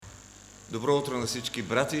Добро утро на всички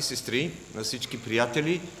брати и сестри, на всички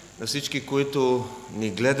приятели, на всички, които ни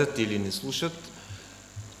гледат или ни слушат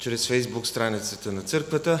чрез Фейсбук страницата на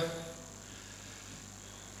църквата.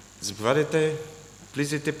 Заповядайте,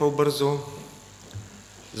 влизайте по-бързо,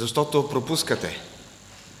 защото пропускате.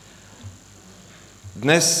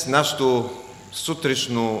 Днес нашето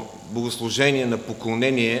сутрешно богослужение на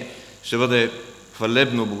поклонение ще бъде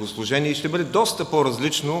хвалебно богослужение и ще бъде доста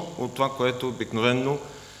по-различно от това, което обикновено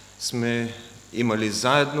сме имали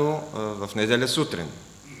заедно в неделя сутрин.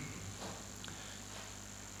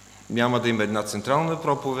 Няма да има една централна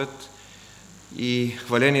проповед и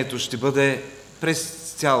хвалението ще бъде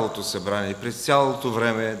през цялото събрание, през цялото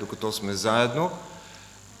време, докато сме заедно.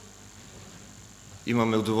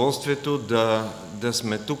 Имаме удоволствието да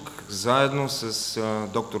сме тук заедно с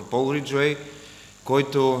доктор Пол Риджуей,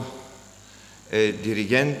 който е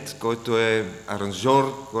диригент, който е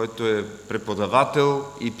аранжор, който е преподавател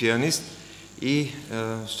и пианист и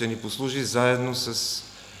ще ни послужи заедно с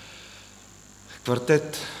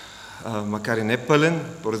квартет, макар и не пълен,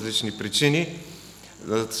 по различни причини.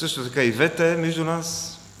 Също така и Вета е между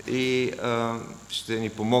нас и ще ни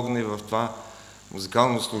помогне в това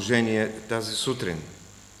музикално служение тази сутрин.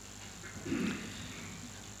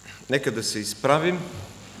 Нека да се изправим,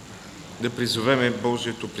 да призовеме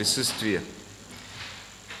Божието присъствие.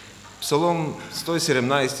 Псалом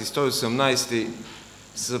 117 и 118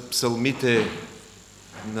 са псалмите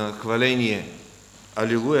на хваление.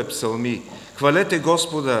 Алилуя псалми. Хвалете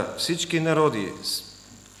Господа всички народи,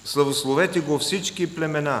 славословете Го всички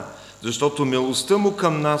племена, защото милостта Му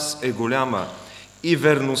към нас е голяма и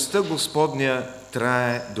верността Господня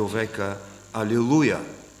трае до века. Алилуя!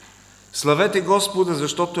 Славете Господа,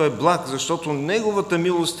 защото е благ, защото Неговата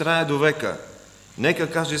милост трае до века.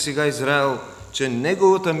 Нека каже сега Израел, че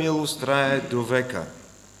Неговата милост трае до века.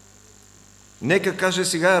 Нека каже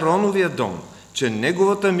сега Роновия дом, че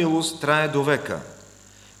Неговата милост трае до века.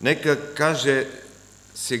 Нека каже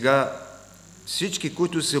сега всички,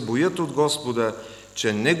 които се боят от Господа,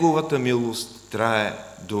 че Неговата милост трае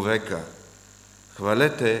до века.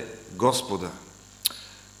 Хвалете Господа!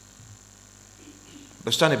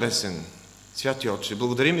 Баща Небесен, Святи Отче,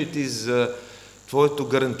 благодарим Ти за Твоето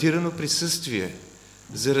гарантирано присъствие,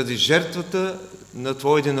 заради жертвата на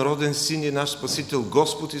Твой единороден Син и наш Спасител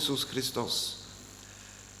Господ Исус Христос.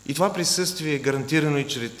 И това присъствие е гарантирано и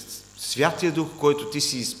чрез Святия Дух, който Ти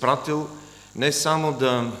си изпратил, не само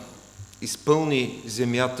да изпълни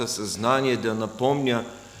земята със знание, да напомня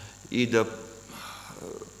и да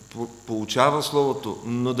получава Словото,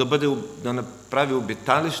 но да направи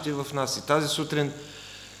обиталище в нас. И тази сутрин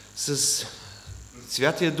с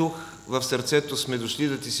Святия Дух в сърцето сме дошли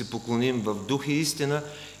да Ти се поклоним в дух и истина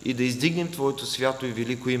и да издигнем Твоето свято и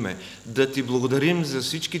велико име, да Ти благодарим за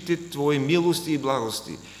всичките Твои милости и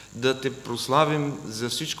благости, да Те прославим за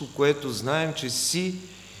всичко, което знаем, че си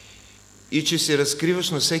и че се разкриваш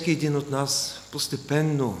на всеки един от нас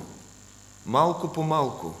постепенно, малко по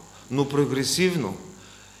малко, но прогресивно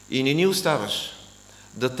и не ни оставаш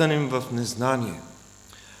да тънем в незнание,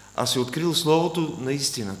 а си открил Словото на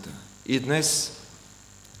истината. И днес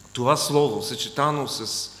това Слово, съчетано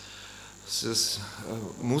с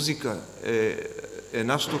музика, е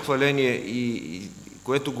нашето хваление и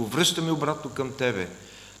което го връщаме обратно към Тебе.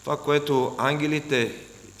 Това, което ангелите,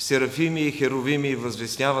 серафими и херовими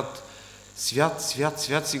възвестяват: свят, свят,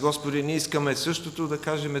 свят си Господи, ние искаме същото да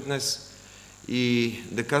кажем днес и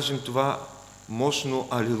да кажем това мощно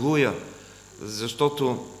алилуя,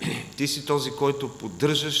 защото Ти си този, който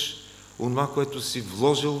поддържаш онова, което си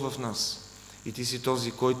вложил в нас. И Ти си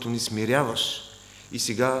този, който ни смиряваш. И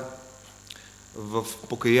сега в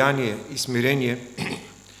покаяние и смирение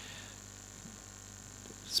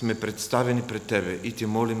сме представени пред Тебе и Те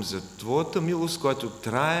молим за Твоята милост, която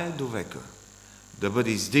трае до века, да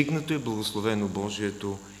бъде издигнато и благословено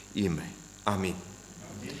Божието име. Амин.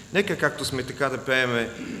 Нека, както сме така, да пееме: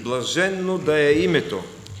 блаженно да е името.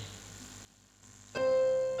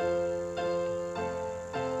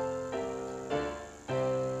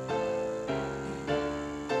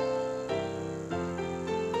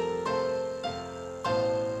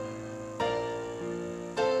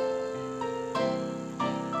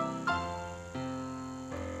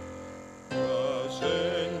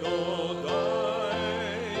 Oh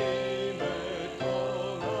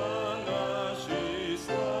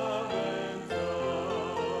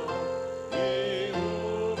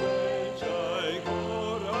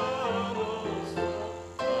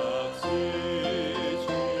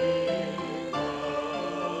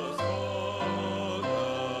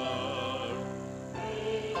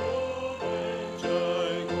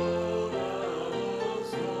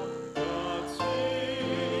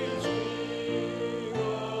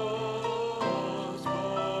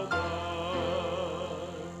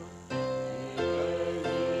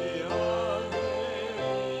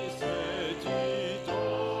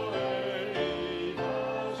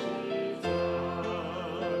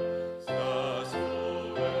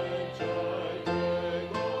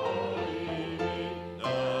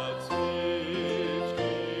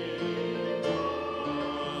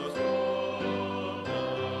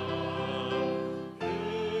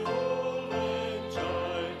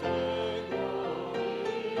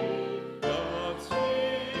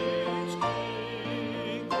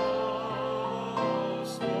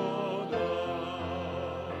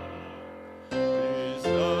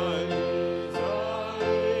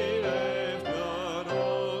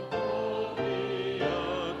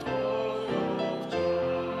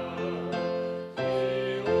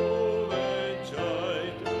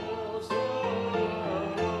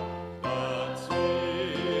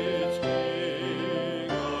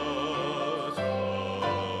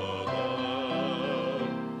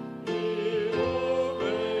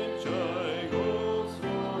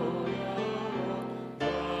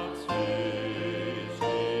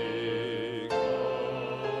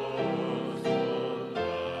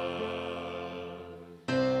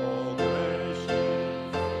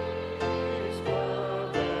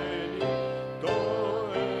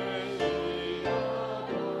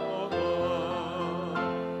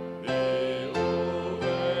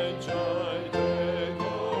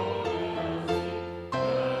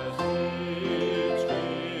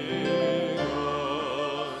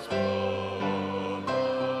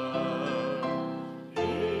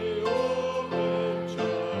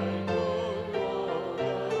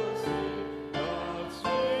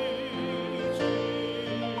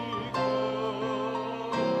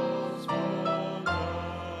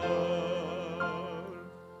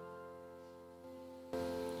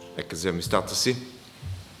Нека взема местата си.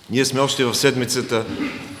 Ние сме още в седмицата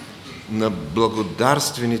на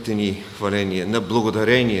благодарствените ни хваления, на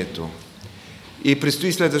благодарението. И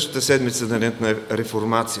предстои следващата седмица на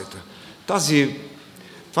реформацията.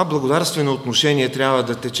 Това благодарствено отношение трябва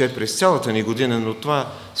да тече през цялата ни година, но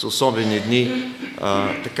това са особени дни,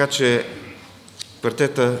 така че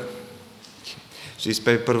квартета ще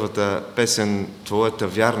изпее първата песен "Твоята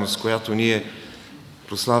вярност", която ние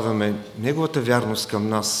прославяме неговата вярност към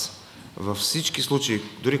нас във всички случаи,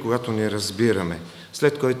 дори когато не разбираме,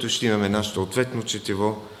 след което ще имаме нашето ответно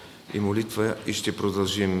четиво и молитва и ще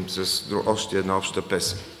продължим с още една обща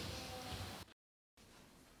песен.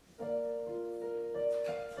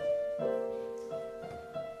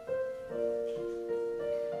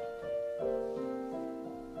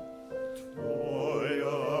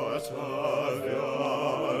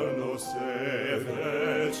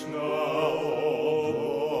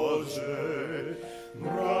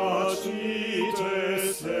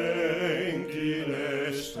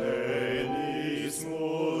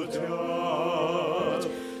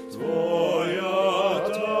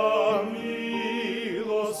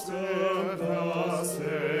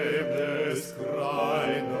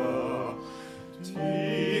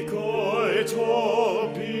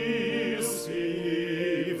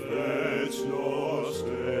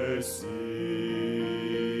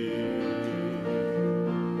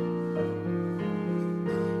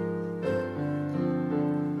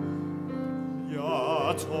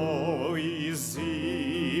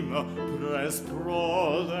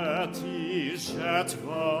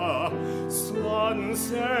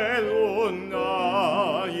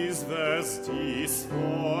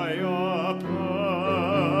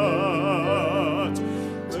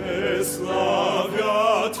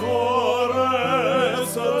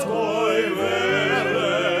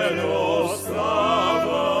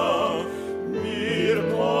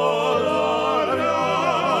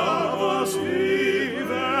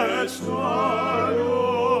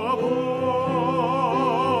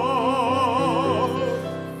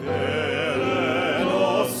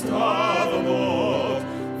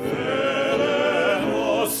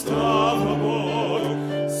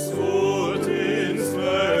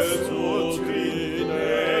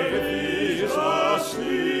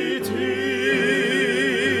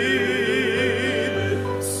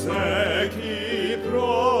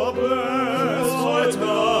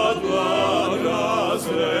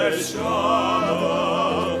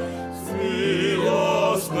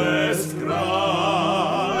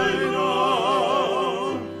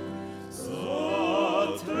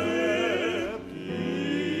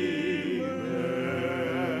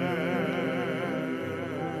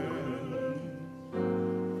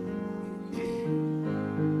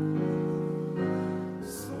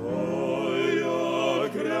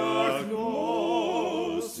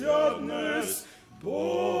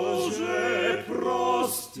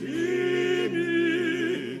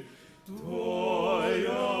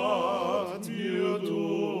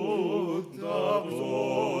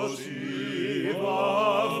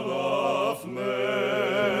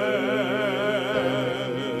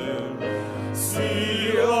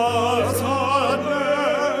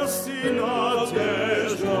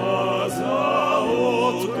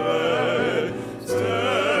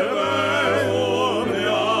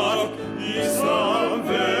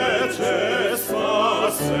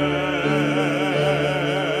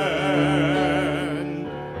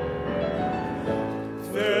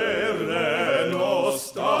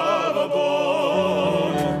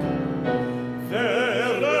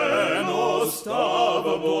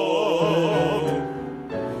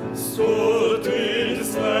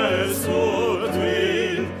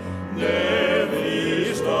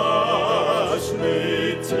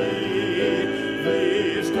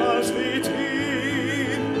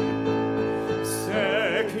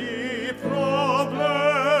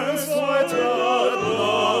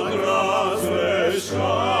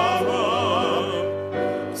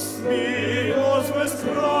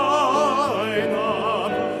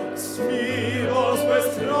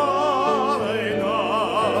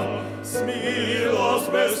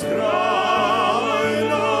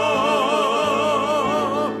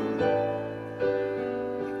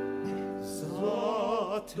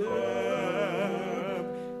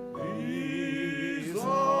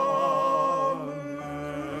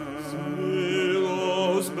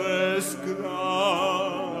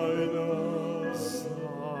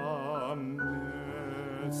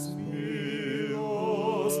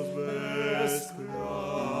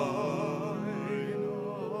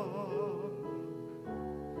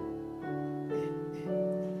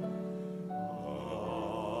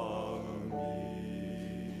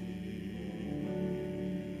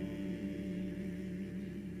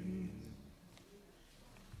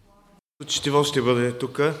 Четиво ще бъде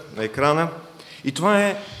тук на екрана. И това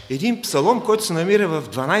е един псалом, който се намира в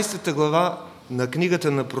 12 глава на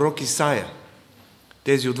книгата на пророк Исаия.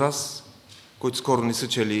 Тези от вас, които скоро не са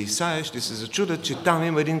чели Исаия, ще се зачудят, че там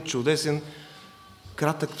има един чудесен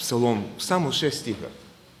кратък псалом, само 6 стиха.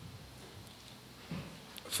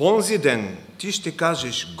 В онзи ден ти ще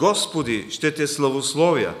кажеш: Господи, ще те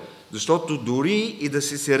славословя, защото дори и да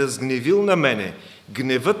си се разгневил на мене,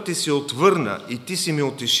 гневът ти се отвърна и ти си ме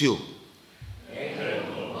утешил.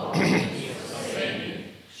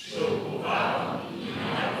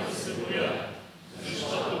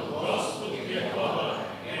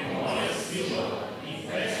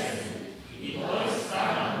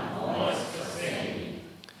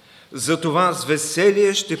 Затова с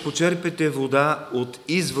веселие ще почерпите вода от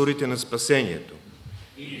изворите на спасението.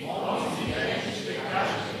 И в онзи ден ще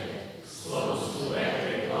кажете: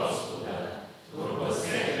 славословете Господа,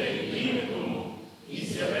 прогласете името му,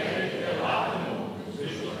 изявете делата му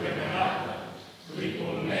между племената,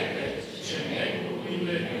 припомнете, че негово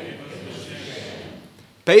име е възвишено.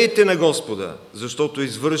 Пейте на Господа, защото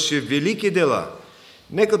извърши велики дела.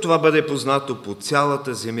 Нека това бъде познато по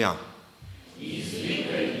цялата земя.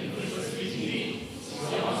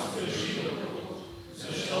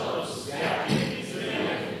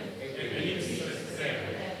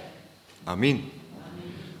 Амин.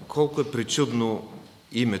 Колко е причудно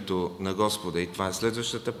името на Господа. И това е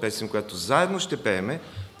следващата песен, която заедно ще пееме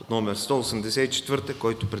под номер 184,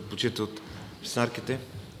 който предпочита от песнарките.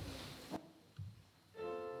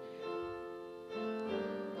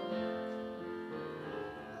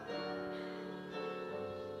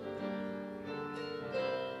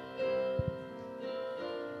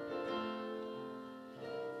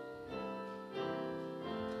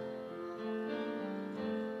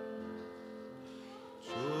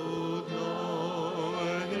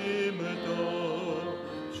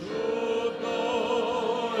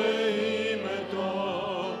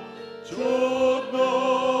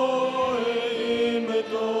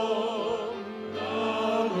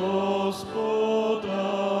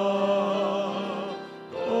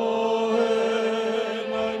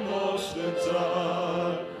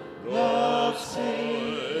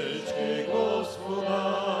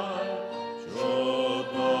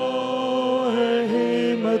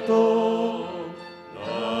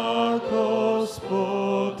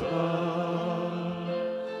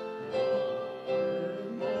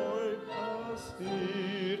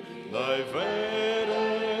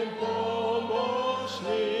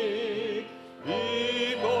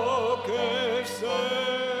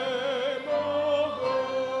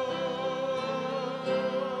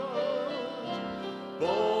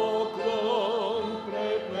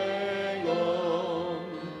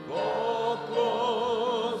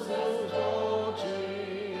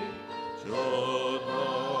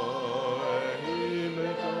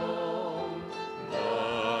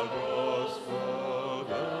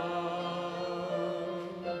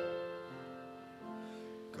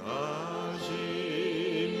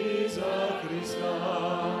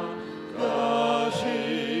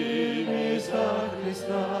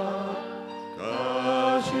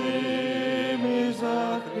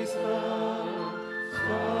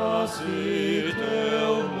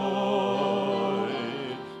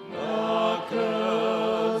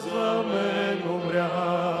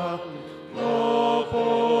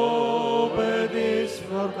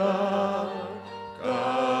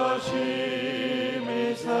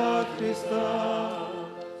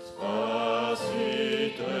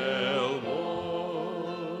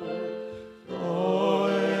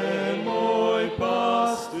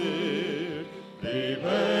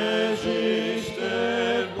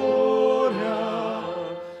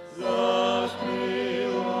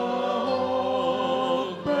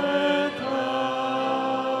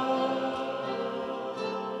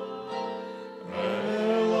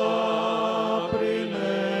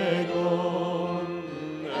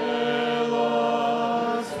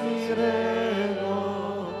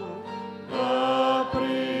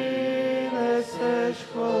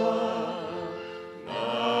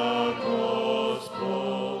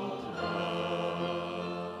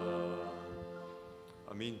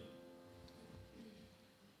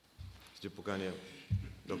 Ще поканя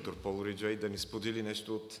доктор Пол Риджуей да ни сподели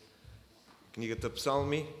нещо от книгата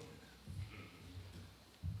Псалми.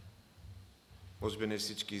 Може би не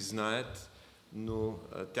всички знаят, но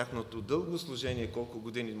тяхното дълго служение, колко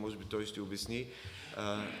години, може би той ще обясни,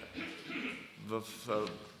 в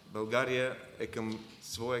България е към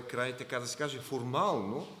своя край, така да се каже,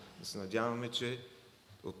 формално. Да се надяваме, че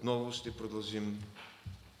отново ще продължим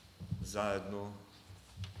заедно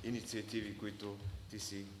инициативи, които ти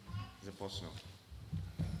си започнал.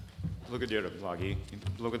 Благодаря, Благи.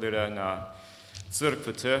 Благодаря на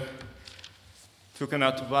църквата тук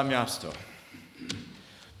на това място.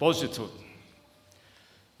 Божието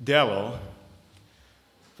дело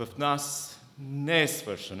в нас не е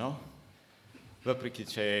свършено, въпреки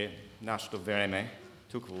че нашето време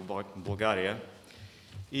тук в България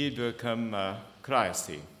идва към края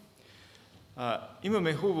си.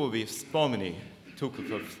 Имаме хубави спомени тук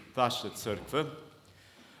в вашата църква.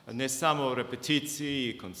 Не само репетиции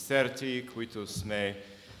и концерти, които сме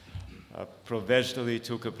провеждали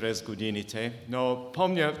тук през годините, но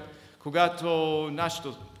помня, когато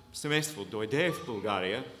нашето семейство дойде в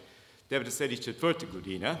България, 1994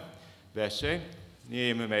 година беше, ние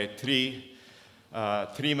имаме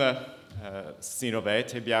трима синове,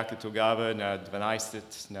 те бяха тогава на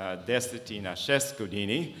 12, на 10 и на 6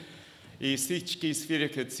 години и всички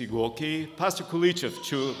свираха цигулки. Пастор Количев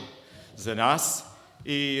чу за нас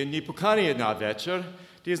и ни покани една вечер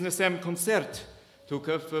да изнесем концерт тук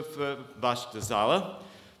в вашата зала.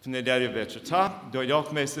 В неделя вечерта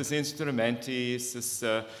дойдохме с инструменти,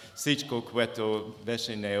 с всичко, което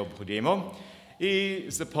беше необходимо и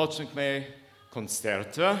започнахме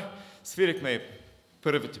концерта. Свирихме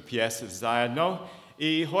първата пиеса заедно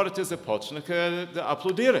и хората започнаха да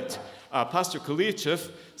аплодират. А пастор Каличев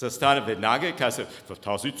застана веднага и каза: в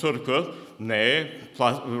тази църква не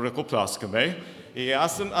ръкопляскаме. И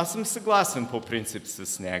аз съм съгласен по принцип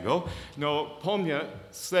с него, но помня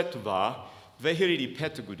след това,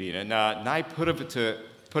 2005 година, на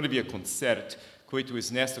първия концерт, който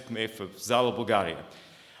изнесохме в зала България.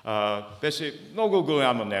 Беше много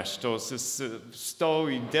голямо нещо, с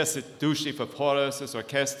 110 души в хора, с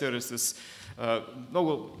оркестър, с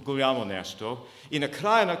много голямо нещо. И на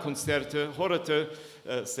края на концерта хората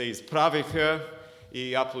се изправиха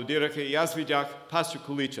и аплодираха. И аз видях пастор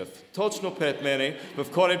Количев точно пред мене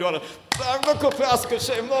в коридора.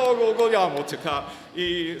 Ръкопляскаше много голямо така.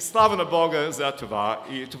 И слава на Бога за това.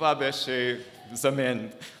 И това беше за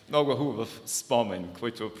мен много хубав спомен,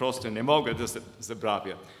 който просто не мога да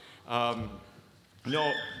забравя. Но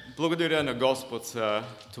благодаря на Господ за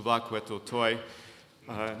това, което Той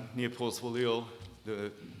ни е позволил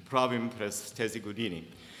да правим през тези години.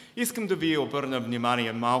 Искам да ви обърна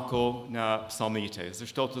внимание малко на псалмите,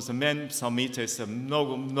 защото за мен псалмите са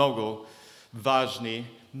много, много важни,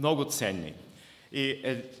 много ценни. И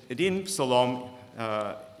един псалом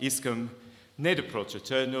искам не да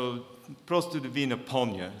прочета, но просто да ви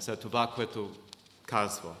напомня за това, което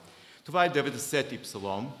казва. Това е 90-ти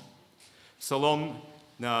псалом, псалом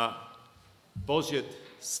на Божият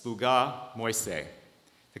слуга Мойсей.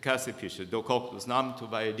 Така се пише. Доколкото знам,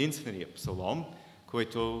 това е единственият псалом,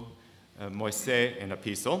 който Мойсей е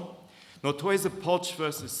написал. Но той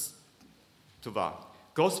започва с това: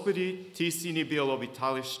 Господи, Ти си ни бил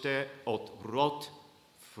обиталище от род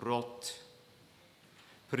в род.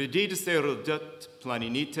 Преди да се родят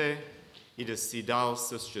планините и да си дал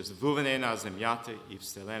съществуване на земята и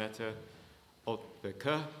вселената, от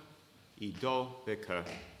века и до века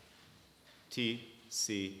Ти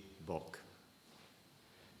си Бог.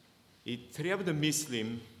 И трябва да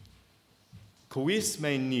мислим, кои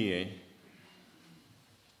сме ние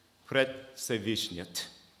пред Всевишният,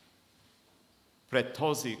 пред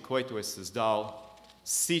този, който е създал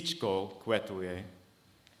всичко, което е,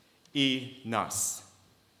 и нас.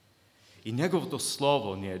 И Неговото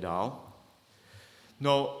Слово ни е дал,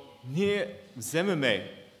 но ние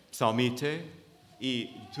вземаме псалмите и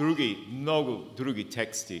много други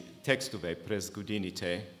текстове през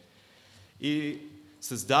годините и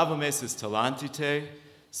създаваме с талантите,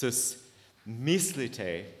 с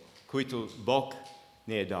мислите, които Бог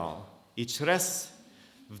ни е дал. И чрез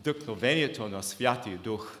вдъхновението на Святия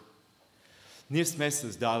Дух, ние сме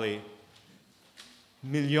създали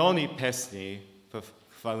милиони песни в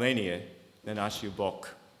хваление на нашия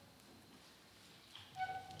Бог.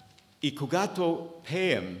 И когато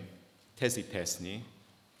пеем тези песни,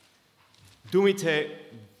 думите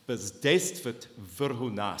въздействат върху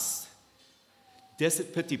нас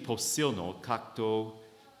 10 пъти по-силно, както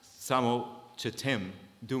само четем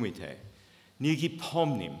думите. Ние ги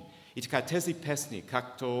помним. И така тези песни,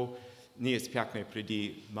 както ние спяхме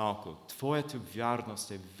преди малко, Твоята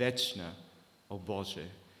вярност е вечна, о Боже.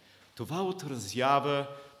 Това отразява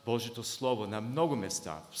Божието Слово на много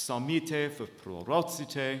места. В псалмите, в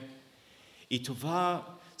пророците. И това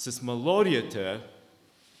с мелодията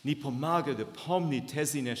ни помага да помни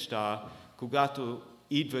тези неща, когато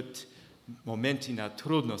идват моменти на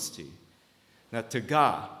трудности, на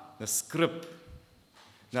тъга, на скръб,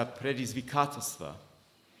 на предизвикателства.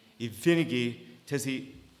 И винаги тези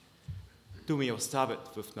думи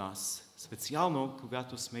остават в нас, специално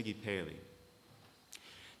когато сме ги пели.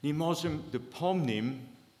 Ние можем да помним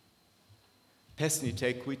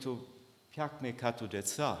песните, които пяхме като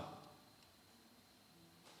деца.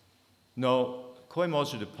 Но кой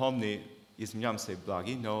може да помни, извинявам се,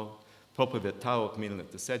 Благи, но проповедта от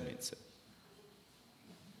миналата седмица?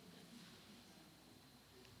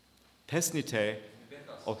 Песните...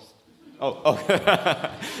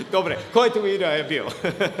 Добре, който и да е бил.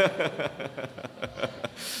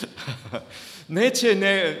 Не, че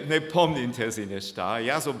не помним тези неща. И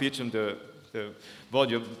аз обичам да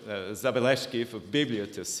водя забележки в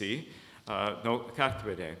Библията си, но както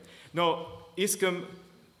и да е. Но искам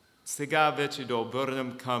сега вече да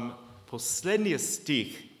обърнем към последния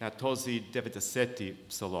стих на този 90-ти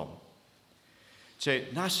псалом.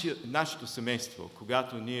 Че нашето семейство,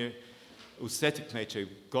 когато ние усетихме, че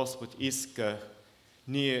Господ иска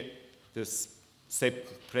ние да се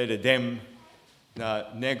предадем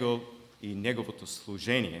на Него и Неговото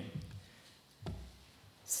служение,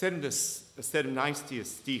 17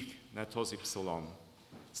 стих на този псалом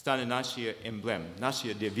стане нашия емблем,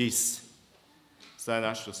 нашия девиз за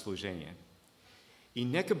нашето служение. И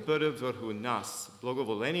нека бъде върху нас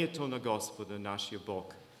благоволението на Господа, нашия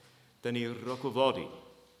Бог, да ни ръководи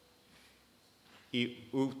и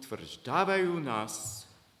утвърждавай у нас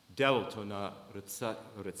делото на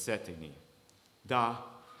ръцете ни. Да,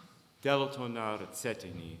 делото на ръцете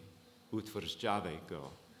ни, утвърждавай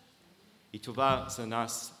го. И това за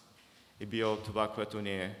нас е било това, което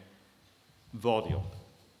ни е водил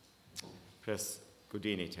през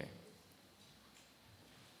годините.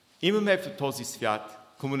 Имаме в този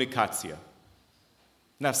свят комуникация.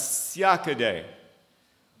 Навсякъде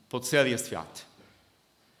по целия свят.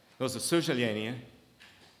 Но за съжаление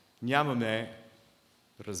нямаме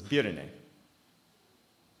разбиране.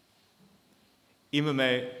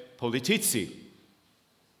 Имаме политици,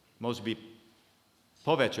 може би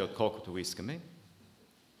повече отколкото искаме,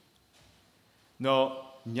 но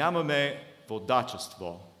нямаме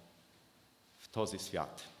водачество в този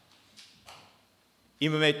свят.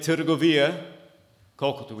 Имаме търговия,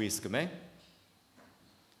 колкото искаме,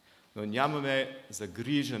 но нямаме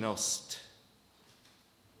загриженост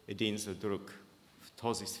един за друг в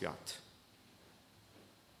този свят.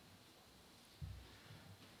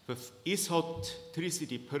 В Изход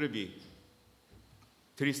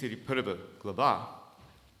 31 глава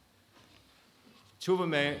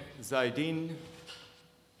чуваме за един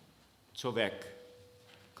човек,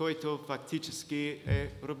 който фактически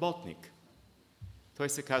е работник. Той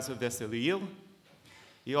се казва Веселиил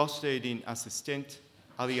и още един асистент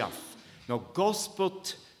Алияв. Но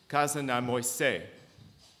Господ каза на Мойсей: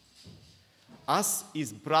 аз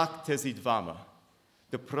избрах тези двама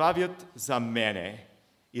да правят за мене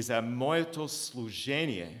и за моето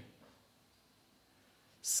служение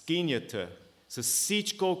скинята с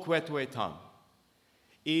всичко, което е там.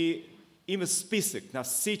 И има списък на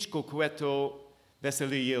всичко, което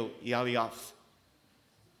Веселиил и Алияв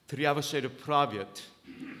трябваше да правят,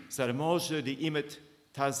 за да може да имат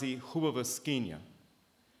тази хубава скиня.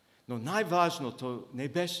 Но най-важното не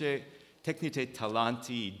беше техните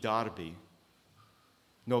таланти и дарби.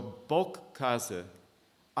 Но Бог каза: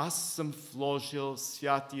 аз съм вложил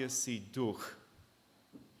Святия си Дух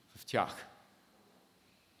в тях.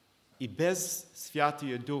 И без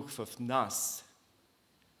Святия Дух в нас,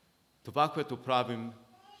 това, което правим,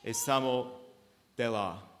 е само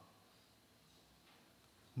дела.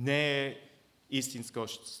 Не е истинско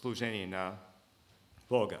служение на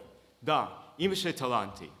Бога. Да, имаше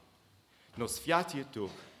таланти, но Святия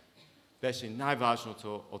Дух беше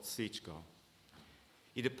най-важното от всичко.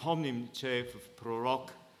 И да помним, че в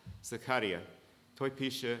пророк Захария той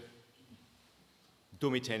пише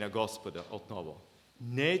думите на Господа отново.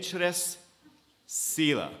 Не чрез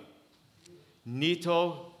сила,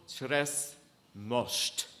 нито чрез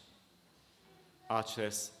мощ, а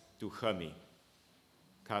чрез Духа ми,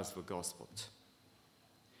 казва Господ.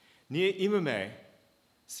 Ние имаме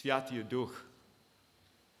Святия Дух.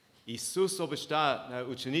 Исус обеща на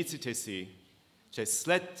учениците си, че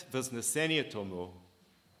след възнесението му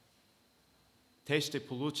те ще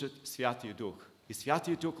получат Святия Дух. И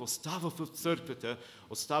Святия Дух остава в църквата,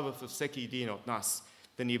 остава във всеки един от нас,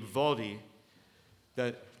 да ни води,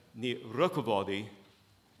 да ни ръководи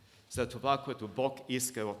за това, което Бог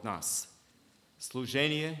иска от нас.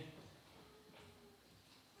 Служение,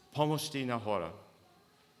 помощи на хора.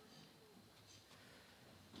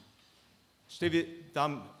 Ще ви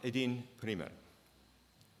дам един пример.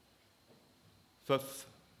 В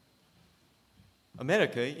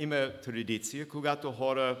Америка има традиция, когато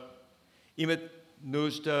хора имат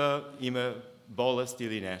нужда, има болест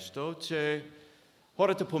или нещо, че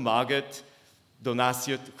хората помагат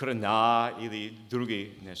донасят храна или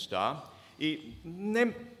други неща. И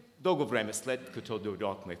не дълго време след като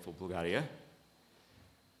дойдохме в България,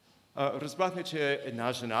 разбрахме, че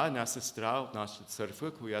една жена, една сестра от нашата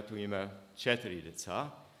църква, която има 4 деца,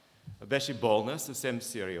 беше болна съвсем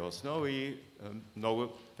сериозно и много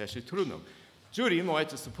беше трудно. Джуди,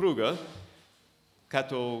 моята съпруга,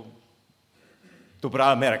 като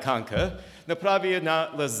добра американка, направи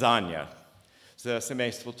една лазаня за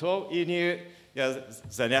семейството и ние я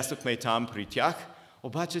занесохме там при тях,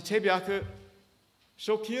 обаче те бяха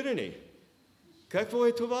шокирани. Какво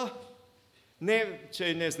е това? Не,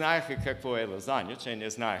 че не знаеха какво е лазаня, че не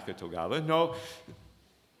знаеха тогава, но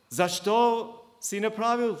защо си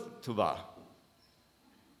направил това?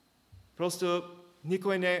 Просто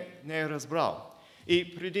никой не е разбрал.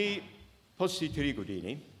 И преди почти 3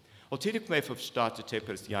 години отидохме в Щатите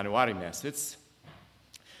през януари месец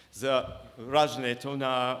за раждането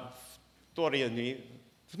на втория ни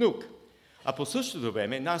внук. А по същото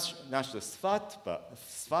време нашата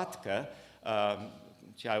сватка,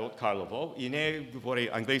 тя е от Карлово и не говори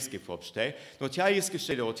английски въобще, но тя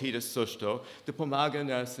искаше да отиде също, да помага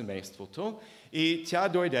на семейството и тя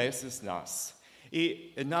дойде с нас.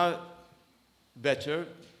 И една вечер,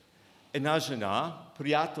 една жена,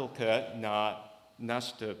 приятелка на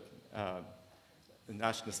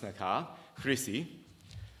нашата снаха, Хриси,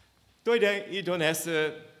 дойде и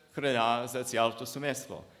донесе храна за цялото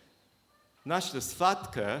семейство. Нашата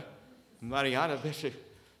сватка, Мариана, беше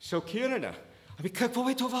шокирана. Ами какво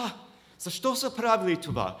е това? Защо са правили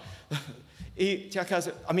това? И тя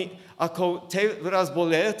каза, ако те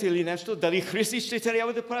разболеят или нещо, дали Христи ще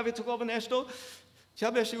трябва да прави такова нещо?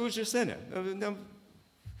 Тя беше ужасена.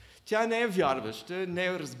 Тя не е вярваща,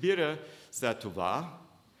 не разбира за това,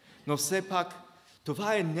 но все пак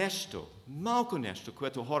това е нещо, малко нещо,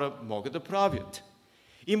 което хора могат да правят.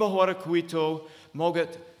 Има хора, които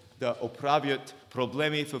могат да оправят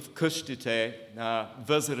проблеми в къщите на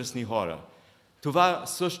възрастни хора. Това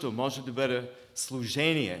също може да бъде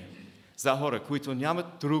служение за хора, които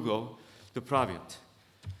нямат друго да правят.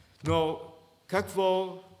 Но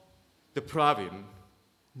какво да правим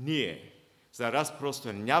ние за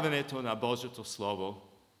разпространяването на Божието Слово?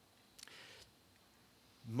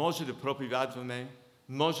 Може да проповядваме,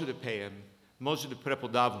 може да пеем, може да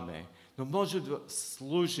преподаваме, но може да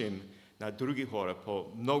служим на други хора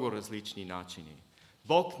по много различни начини.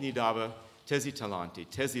 Бог ни дава тези таланти,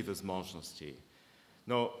 тези възможности.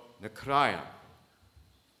 Но накрая,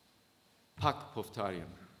 пак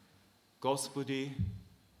повтарям, Господи,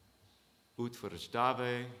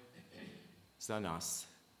 утвърждавай за нас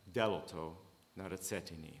делото на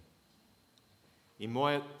ръцете ни. И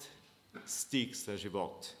моят стих за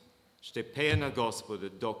живот ще пея на Господа,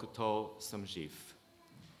 докато съм жив.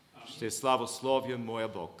 Ще славословя моя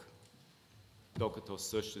Бог, докато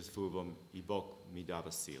съществувам и Бог ми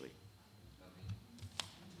дава сили.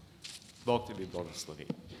 Бог да ви благослови.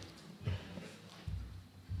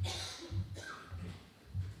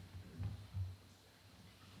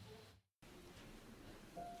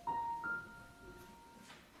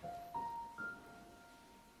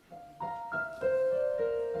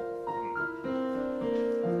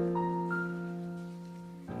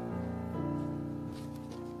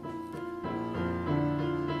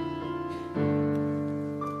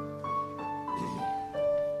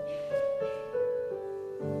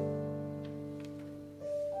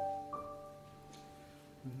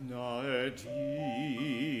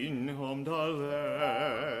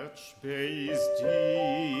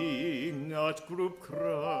 Grob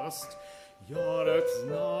krast, jaret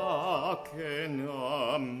znaken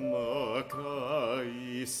amka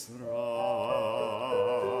Israel.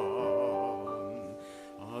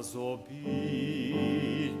 Also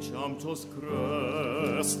bicham tos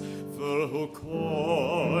kröst,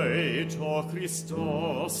 verhukoit o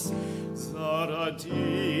Christos, zara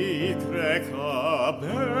dikreka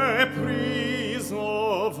beprizovan.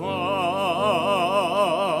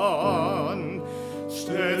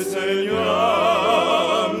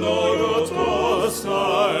 Stetsenjam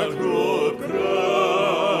nogotostar grob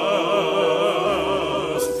kröst,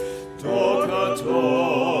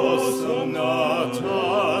 dokatos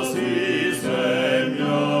natas i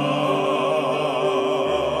zemlja.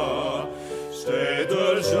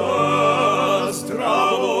 Stedržas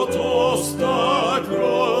travotostar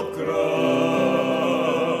grob kröst,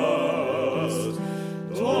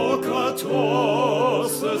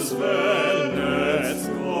 dokatos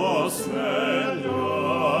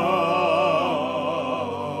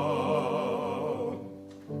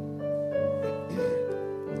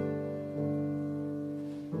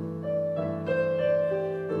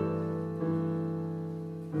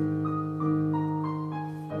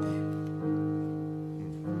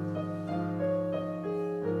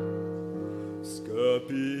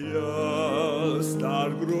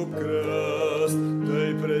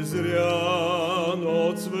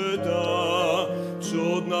света,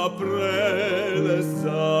 чудна прелест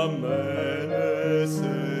за мене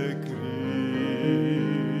се кри.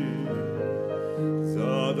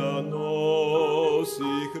 За да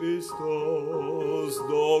носи Христос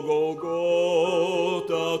до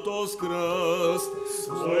Голготата с кръст,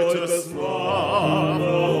 своята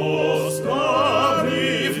слава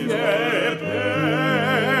остави в небе.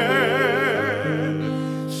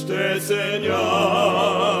 Ще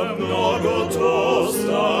ценя многото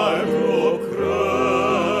стар груб кръст,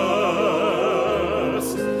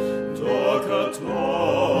 докато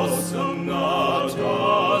съм на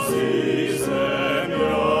тази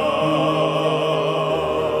земя.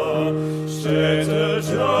 Ще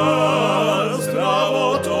държа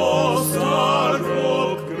здравото стар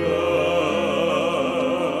груб кръст,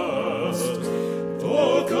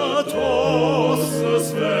 докато с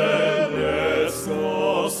венецко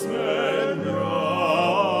сменя.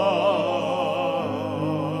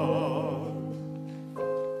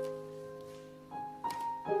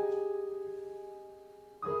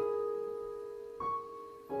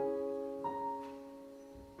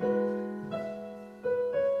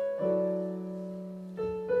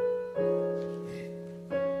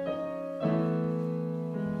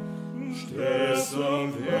 Ще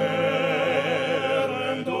съм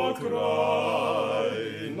верен до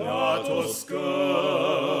край на този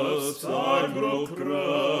скъп стар груб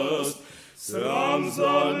кръст, сам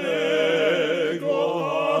за него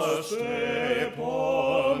аз ще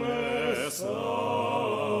понеса.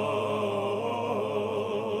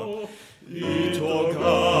 И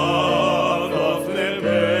тогава в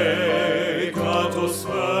небе, като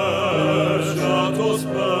свърша този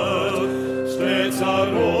път, ще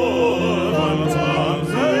царувам там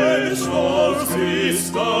вечно с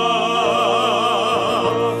Христа.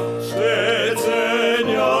 Ще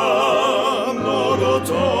ценя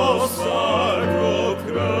многото стар груб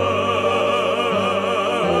кръст,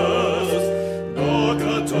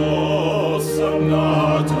 докато съм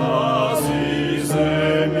на тази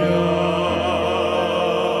земя.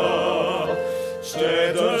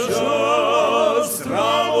 Ще държа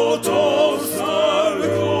здравото стар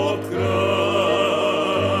груб кръст,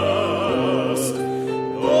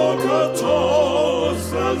 докато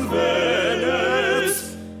съм венец,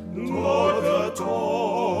 докато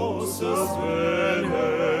с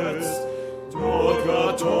венец,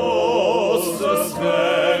 докато с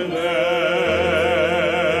венец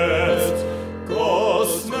го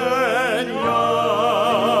сменя.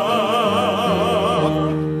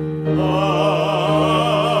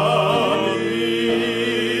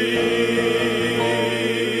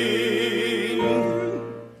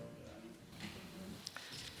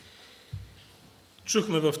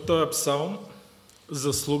 Чухме в този псалм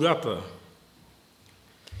за слугата.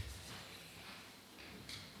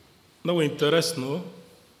 Много интересно,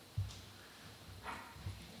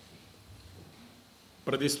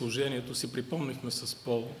 преди служението си припомнихме с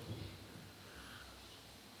Пол,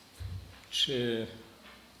 че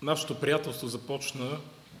нашето приятелство започна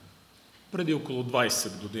преди около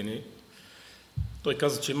 20 години. Той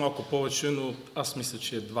каза, че е малко повече, но аз мисля,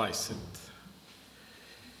 че е 20.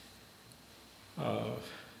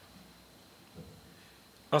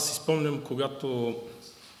 Аз си спомням, когато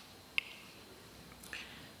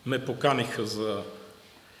ме поканиха за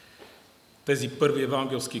тези първи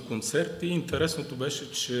евангелски концерти. Интересното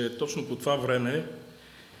беше, че точно по това време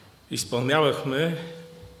изпълнявахме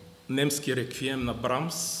немски реквием на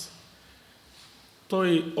Брамс.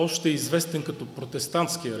 Той още е известен като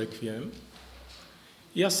протестантския реквием.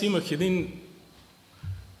 И аз имах един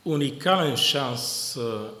уникален шанс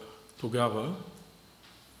тогава.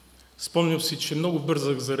 Спомням си, че много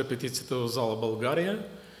бързах за репетицията в зала България,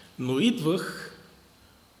 но идвах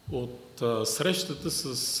от срещата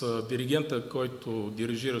с диригента, който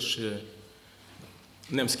дирижираше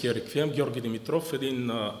немския реквием, Георги Димитров,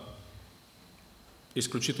 един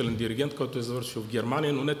изключителен диригент, който е завършил в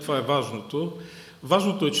Германия, но не това е важното.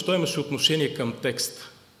 Важното е, че той имаше отношение към текста.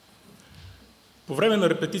 По време на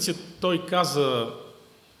репетицията той каза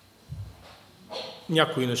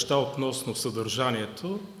някои неща относно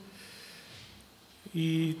съдържанието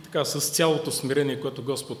и така с цялото смирение, което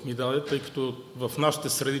Господ ми даде, тъй като в нашите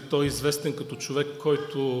среди той е известен като човек,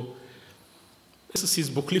 който е с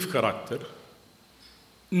избухлив характер,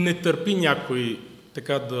 не търпи някой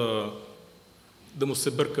така да му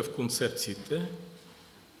се бърка в концепциите.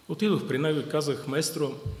 Отидох при него и казах: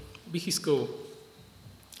 маестро, бих искал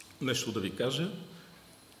нещо да ви кажа.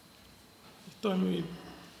 И той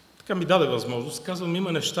ми даде възможност. Казвам,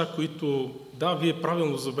 има неща, които, да, вие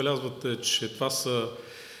правилно забелязвате, че това са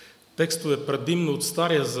текстове предимно от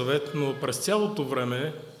Стария Завет, но през цялото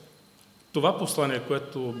време Това послание,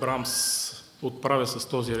 което Брамс отправя с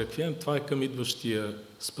този реквием, това е към идващия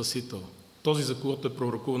Спасител. Този, за когото е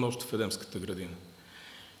пророкуван още в Едемската градина.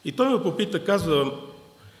 И той ме попита, казва: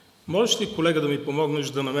 можеш ли, колега, да ми помогнеш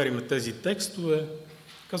да намерим тези текстове?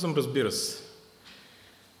 Казвам: разбира се.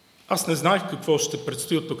 Аз не знаех какво ще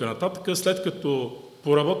предстои от тук нататък. След като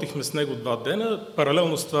поработихме с него 2 дена,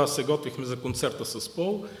 паралелно с това се готвихме за концерта с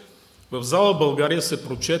Пол, в зала България се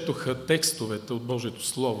прочетоха текстовете от Божието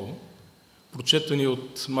Слово, прочетени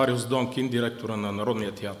от Мариус Донкин, директора на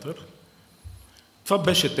Народния театър. Това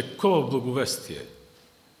беше такова благовестие.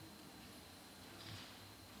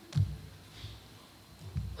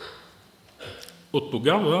 От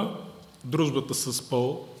тогава дружбата с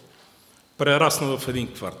Пол прерасна в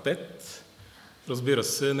един квартет. Разбира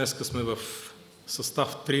се, днеска сме в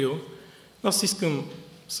състав трио. Аз искам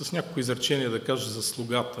с няколко изречения да кажа за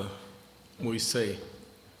слугата Моисей.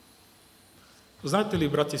 Знаете ли,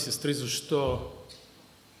 брати и сестри, защо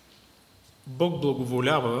Бог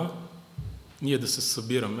благоволява ние да се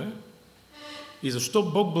събираме и защо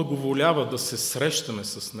Бог благоволява да се срещаме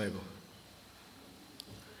с Него?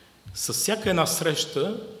 С всяка една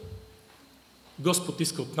среща Господ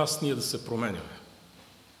иска от нас ние да се променяме.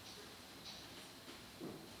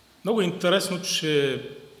 Много е интересно, че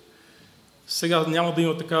сега няма да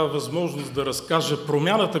има такава възможност да разкажа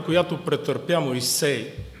промяната, която претърпя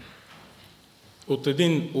Моисей от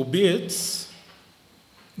един убиец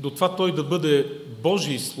до това той да бъде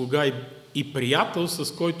Божий слуга и приятел,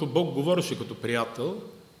 с който Бог говореше като приятел.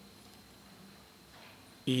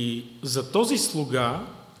 И за този слуга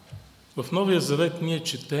в Новия Завет ние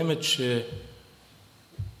четеме, че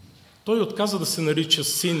той отказа да се нарича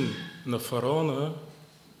син на фараона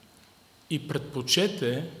и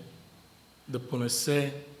предпочете да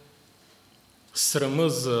понесе срама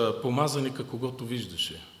за помазаника, когото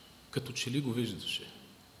виждаше, като че ли го виждаше.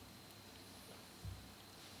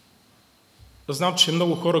 Знам, че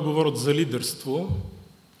много хора говорят за лидерство.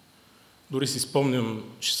 Дори си спомням,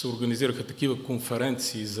 че се организираха такива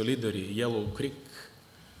конференции за лидери, Yellow Creek,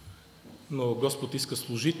 но Господ иска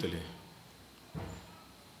служители.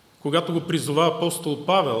 Когато го призова апостол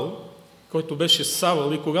Павел, който беше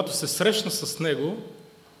Савъл, и когато се срещна с него,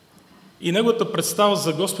 и неговата представа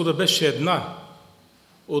за Господа беше една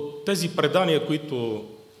от тези предания, които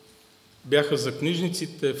бяха за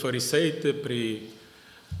книжниците, фарисеите при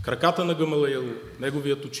краката на Гамалиел,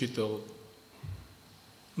 неговият учител.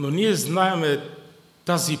 Но ние знаеме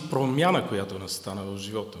тази промяна, която настана в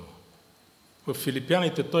живота му. В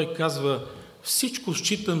Филипяните той казва: всичко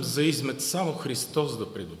считам за измет, само Христос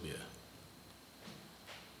да придобия.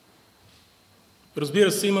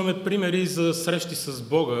 Разбира се, имаме примери за срещи с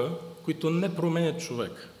Бога, които не променят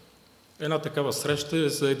човек. Една такава среща е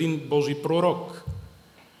за един Божий пророк,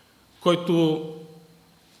 който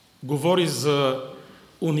говори за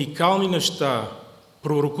уникални неща,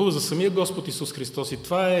 пророкува за самия Господ Исус Христос. И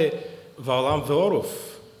това е Валам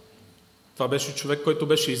Веоров. Това беше човек, който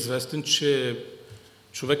беше известен, че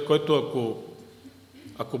човек, който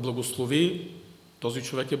ако благослови, този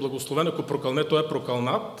човек е благословен, ако прокълне, той е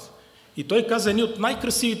прокълнат. И той каза едни от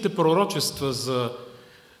най-красивите пророчества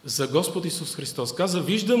за Господ Исус Христос. Каза: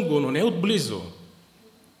 виждам го, но не отблизо.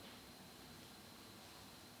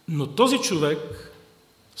 Но този човек,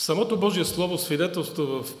 в самото Божие Слово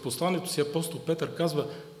свидетелство в посланието си апостол Петър казва: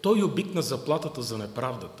 той обикна заплатата за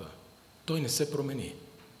неправдата. Той не се промени.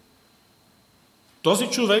 Този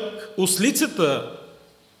човек, ослицата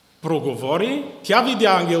проговори, тя видя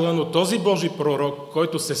ангела, но този Божий пророк,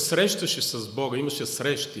 който се срещаше с Бога, имаше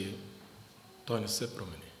срещи, той не се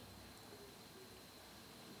промени.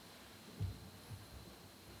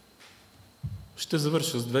 Ще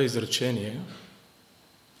завърша с 2 изречения.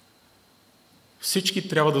 Всички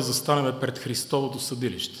трябва да застанем пред Христовото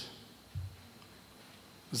съдилище,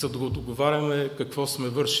 за да го договаряме какво сме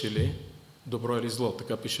вършили, добро или зло,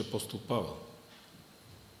 така пише апостол Павел.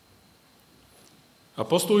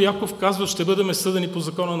 Апостол Яков казва: ще бъдем съдени по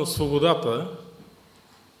закона на свободата,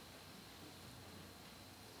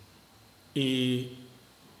 и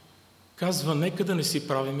казва: нека да не си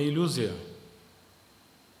правим илюзия.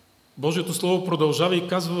 Божието Слово продължава и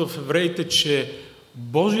казва в Евреите, че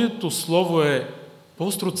Божието Слово е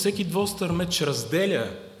по-остро от всеки двоостър меч,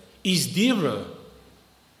 разделя, издира,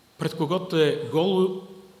 пред когото е голо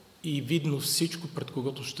и видно всичко, пред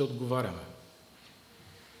когото ще отговаряме.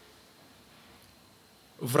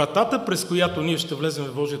 Вратата, през която ние ще влезем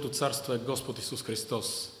в Божието царство, е Господ Исус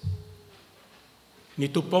Христос.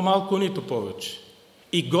 Нито по-малко, нито повече.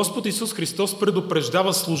 И Господ Исус Христос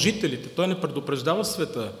предупреждава служителите. Той не предупреждава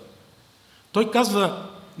света. Той казва: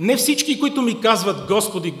 не всички, които ми казват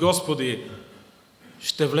Господи, Господи,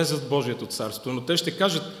 ще влезат в Божието царство. Но те ще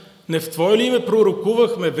кажат: не в Твое ли име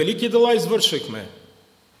пророкувахме, велики дела извършихме?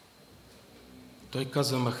 Той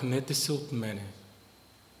казва: махнете се от мене,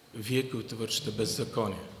 вие, които вършите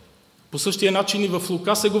беззаконие. По същия начин и в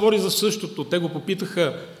Лука се говори за същото. Те го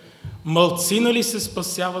попитаха: малцина ли се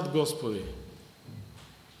спасяват, Господи?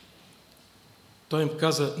 Той им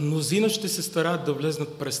каза: мнозина ще се стараят да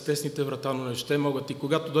влезнат през тесните врата, но не ще могат. И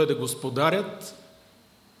когато дойде Господарят,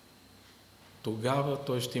 тогава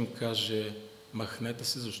Той ще им каже: махнете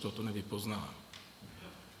се, защото не ви познавам.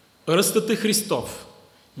 Ръстът е Христов,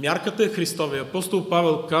 мярката е Христова. И апостол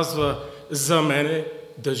Павел казва: за мене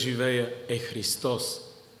да живея е Христос.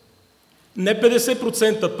 Не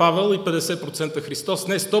 50% Павел и 50% Христос,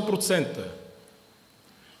 не 100%.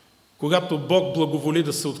 Когато Бог благоволи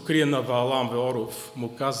да се открие на Ваалам Веоров,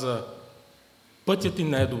 му каза: пътят ти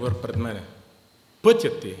не е добър пред мене.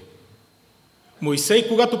 Пътят ти. Моисей,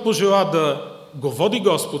 когато пожела да го води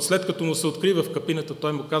Господ, след като му се откри в капината,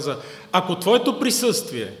 той му каза: ако Твоето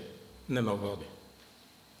присъствие не ме води,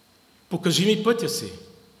 покажи ми пътя си.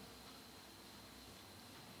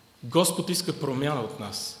 Господ иска промяна от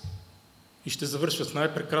нас. И ще завършва с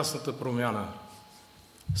най-прекрасната промяна.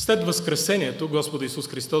 След Възкресението Господ Исус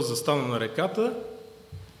Христос застана на реката.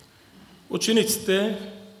 Учениците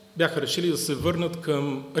бяха решили да се върнат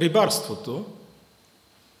към рибарството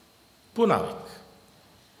по навик.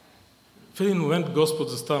 В един момент Господ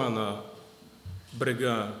застана на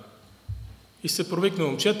брега и се провикна: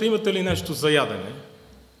 момчета, имате ли нещо за ядене?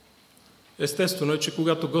 Естествено е, че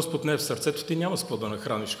когато Господ не е в сърцето ти, няма с какво да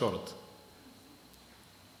нахраниш хората.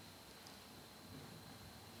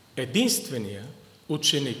 Единственият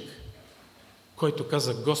ученик, който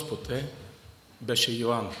каза Господ беше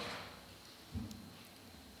Йоан.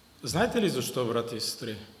 Знаете ли защо, брати и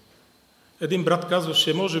сестри? Един брат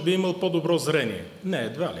казваше: може би имал по-добро зрение. Не,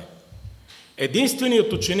 едва ли.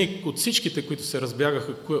 Единственият ученик от всичките, които се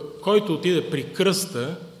разбягаха, който отиде при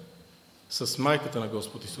кръста с майката на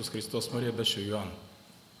Господ Исус Христос Мария, беше Йоан.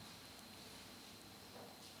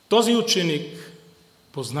 Този ученик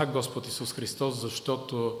позна Господ Исус Христос,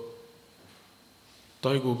 защото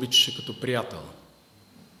той го обичаше като приятел.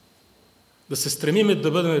 Да се стремиме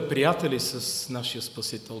да бъдем приятели с нашия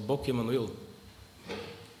Спасител, Бог Емануил,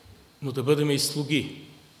 но да бъдем и слуги.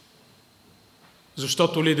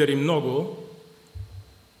 Защото лидери много,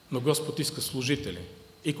 но Господ иска служители.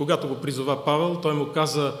 И когато го призова Павел, той му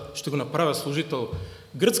каза: ще го направя служител.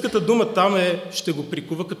 Гръцката дума там ще го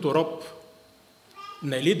прикува като роб.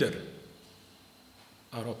 Не лидер,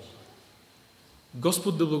 а роб.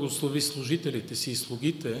 Господ да благослови служителите си и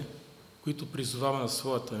слугите, които призовава на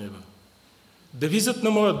своята нива. Девизът на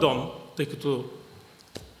моя дом, тъй като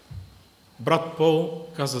брат Пол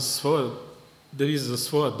каза своя девиз за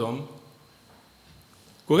своя дом,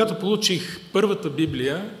 когато получих първата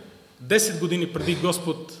Библия, 10 години преди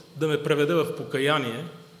Господ да ме преведе в покаяние,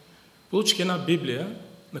 получих една Библия,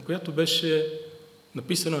 на която беше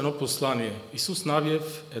написано едно послание. Исус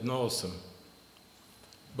Навиев 1.8.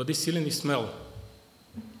 Бъди силен и смел,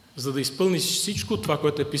 за да изпълниш всичко това,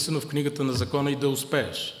 което е писано в книгата на закона и да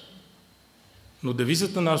успееш. Но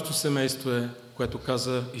девизът на нашето семейство е, което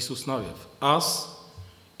каза Исус Навиев: аз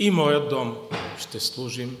и моят дом ще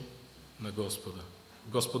служим на Господа.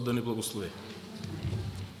 Господ да ни благослови.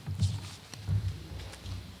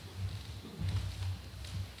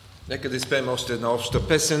 Нека да изпеем още една обща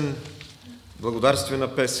песен,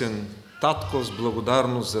 благодарствена песен. Татко, с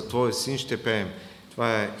благодарност за Твоя син ще пеем.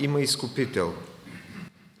 Това е "Има изкупител".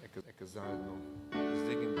 Нека заедно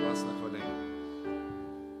издигнем глас на хваление.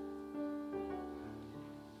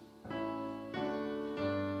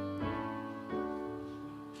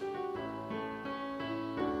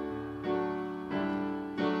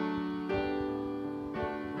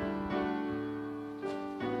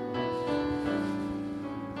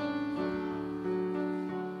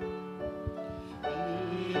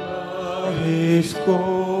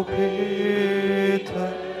 Изкупител,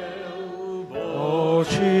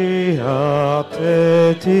 Божият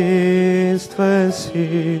единствен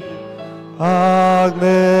син,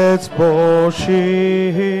 Агнец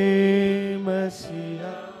Божий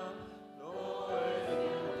Месия,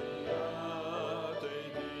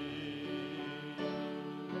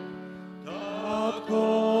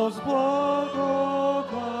 Татко, с благодарност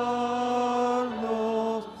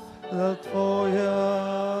за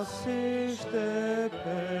Твоя си ще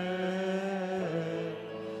пеем,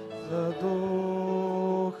 за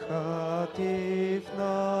Духа Ти в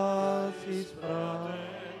нас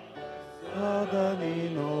изпрати, за да ни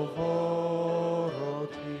новороди.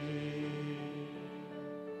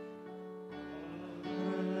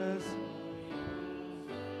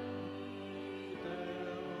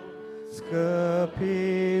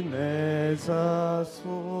 търпи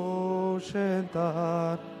незаслужен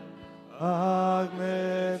дар.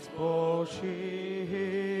 Агнец Божий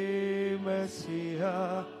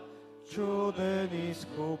Месия, чуден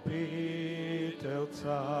изкупител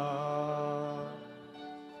цар.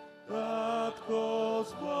 Татко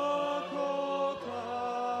с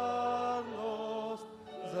благодарност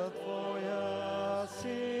за Твоя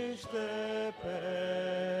син ще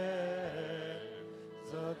пее,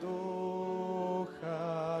 за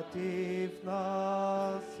Духа Ти в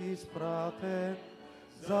нас изпратен,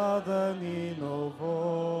 за да ни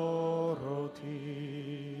новороди.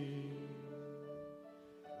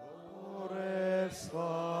 Горе в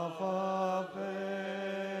слава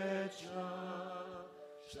вечна,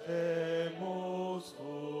 ще му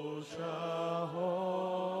служа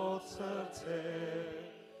от сърце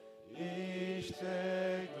и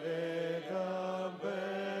ще гледам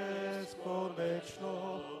безконечно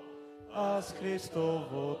аз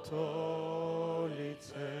Христовото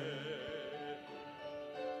лице.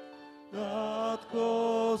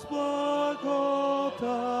 Татко с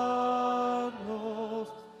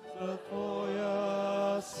благодарност за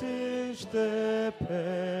Твоя син ще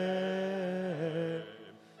пее,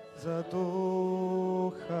 за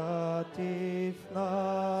Духа Ти в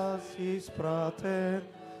нас изпратен,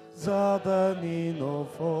 за да ни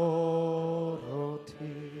новороди.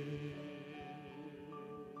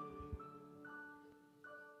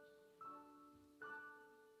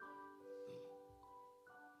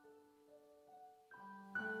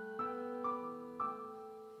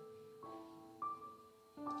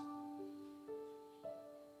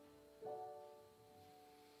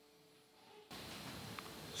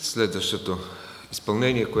 Следващото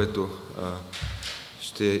изпълнение, което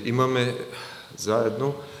ще имаме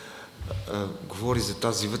заедно, говори за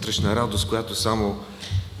тази вътрешна радост, която само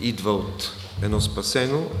идва от едно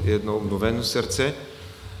спасено и едно обновено сърце.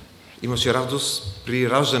 Имаше радост при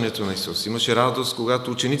раждането на Исус. Имаше радост,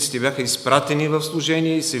 когато учениците бяха изпратени в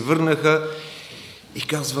служение и се върнаха и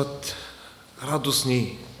казват: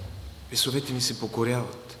 радостни, весовете ни се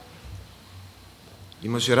покоряват.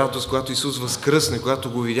 Имаше радост, когато Исус възкръсне,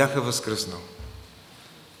 когато го видяха възкръснал.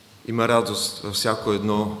 Има радост във всяко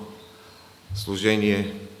едно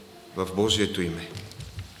служение в Божието име.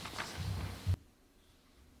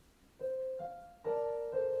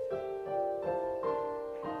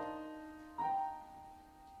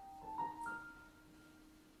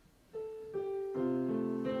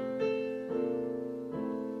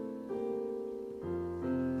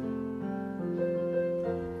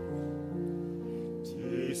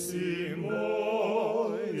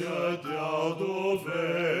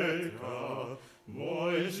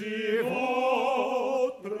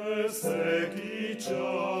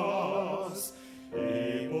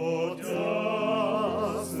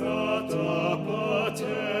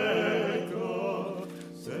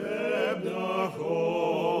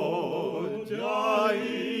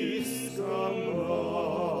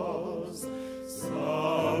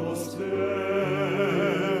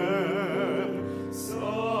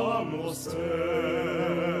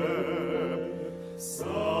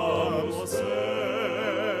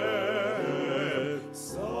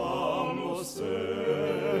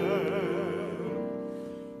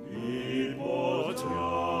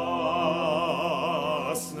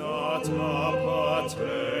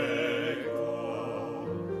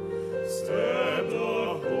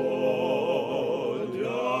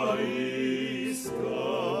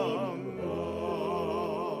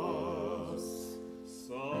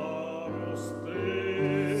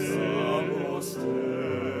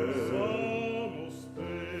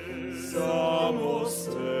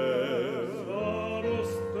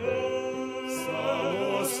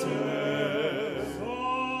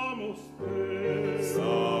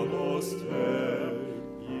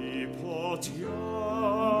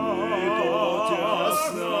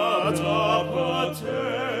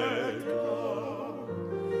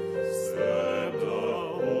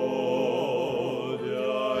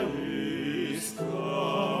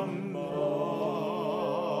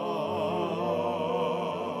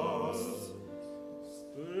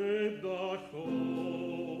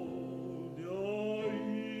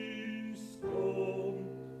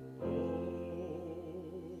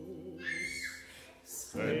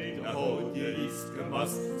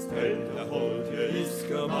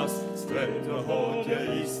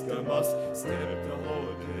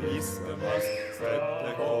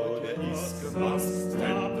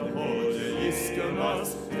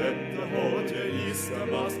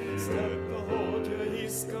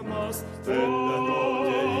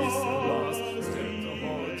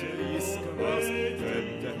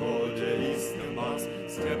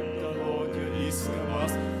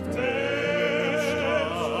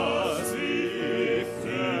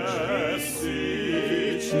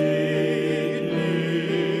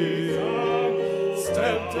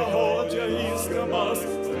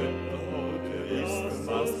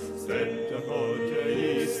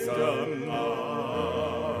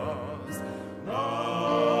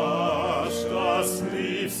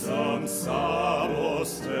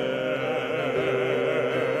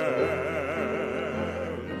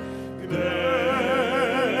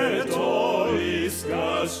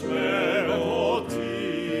 искаш ме от ти.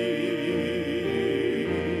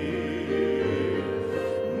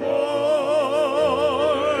 Моето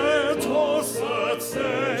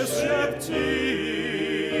сърце шепти,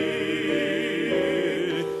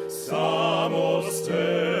 само с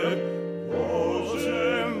теб,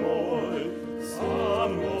 Боже мой,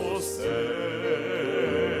 само с теб.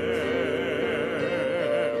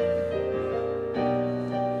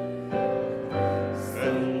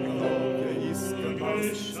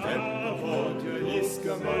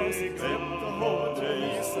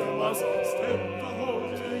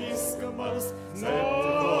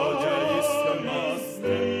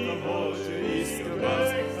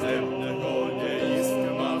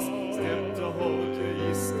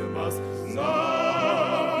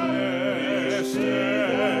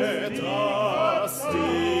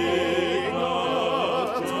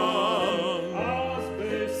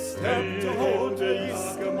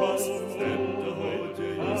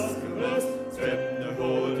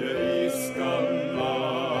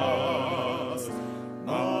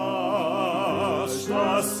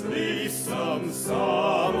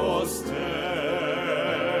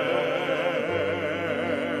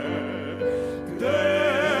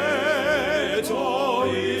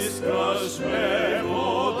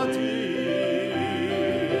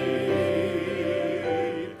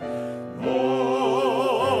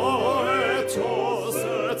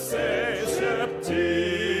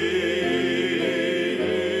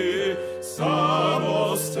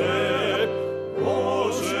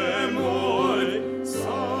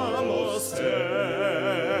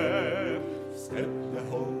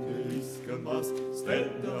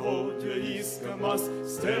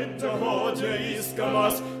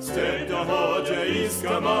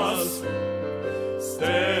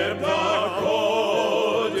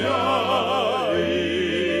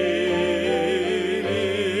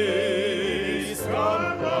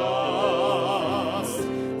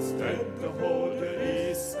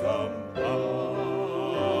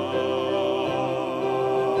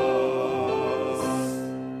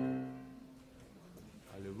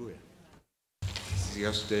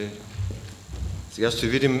 Сега ще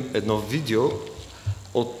видим едно видео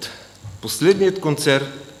от последният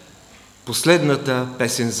концерт, последната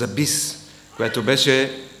песен за бис, която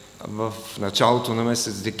беше в началото на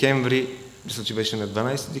месец декември, мисля, че беше на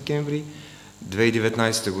 12 декември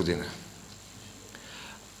 2019 година.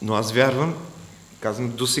 Но аз вярвам,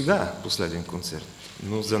 казвам до сега последен концерт,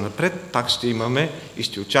 но за напред пак ще имаме и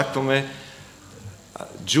ще очакваме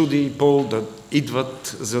Джуди и Пол да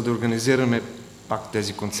идват, за да организираме пак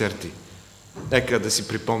тези концерти. Нека да си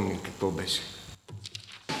припомним какво беше.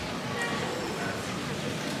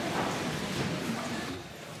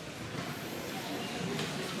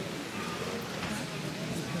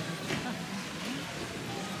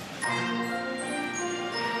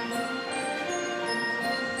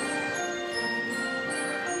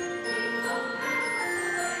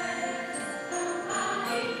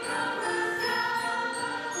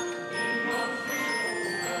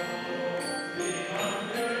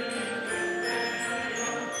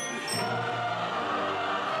 Aleluya. 「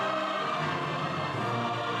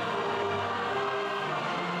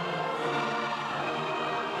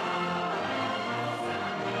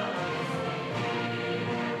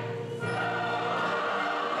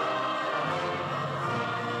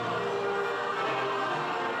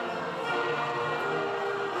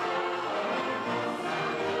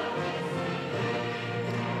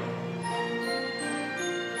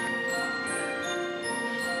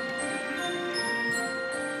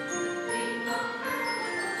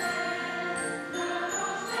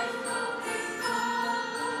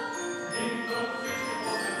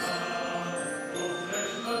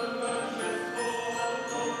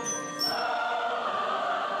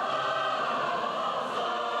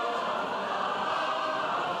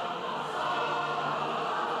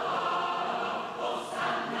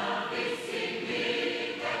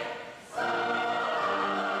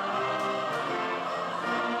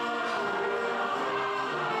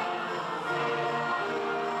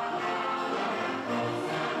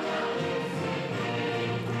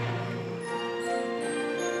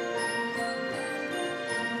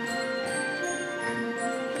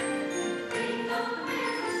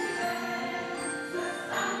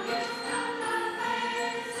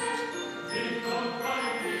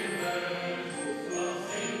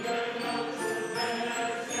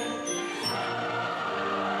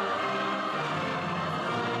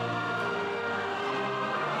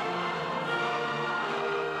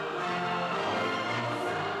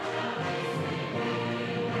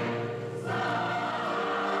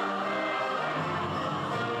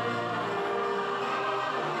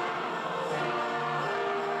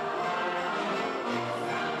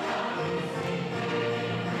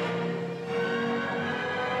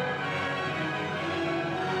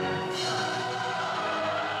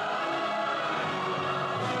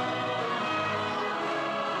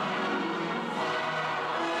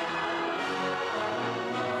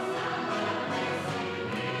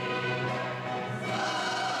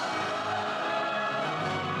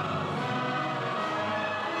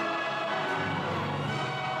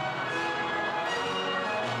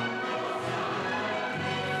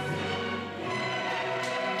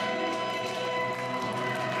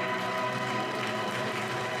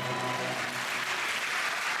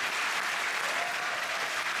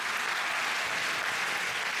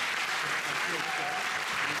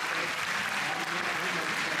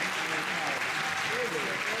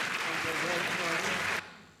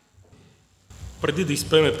Преди да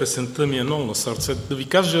изпеме песента ми е много на сърце, да ви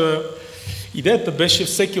кажа, идеята беше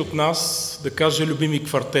всеки от нас да каже любими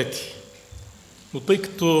квартети. Но тъй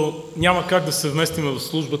като няма как да се вместим в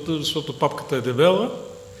службата, защото папката е дебела,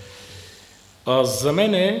 за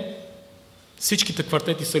мен всичките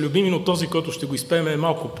квартети са любими, но този, който ще го изпеем, е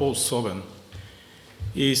малко по-особен.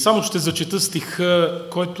 И само ще зачета стиха,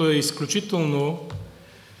 който е изключително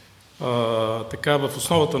така в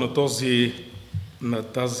основата на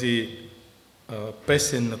тази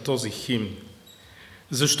песен, на този химн.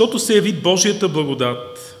 Защото се яви Божията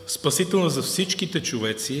благодат, спасителна за всичките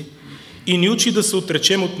човеци, и ни учи да се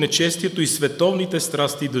отречем от нечестието и световните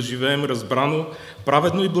страсти, да живеем разбрано,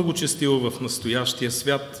 праведно и благочестиво в настоящия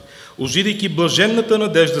свят, ожидайки блаженната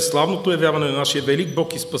надежда, славното явяване на нашия велик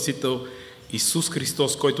Бог и Спасител Исус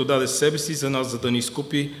Христос, който даде себе си за нас, за да ни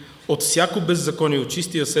изкупи от всяко беззаконие, от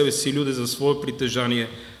чистия себе си люде за свое притежание,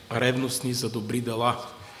 ревностни за добри дела.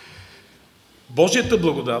 Божията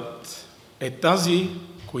благодат е тази,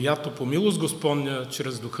 която по милост Господня,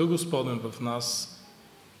 чрез Духа Господен в нас,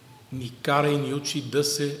 ни кара и ни учи да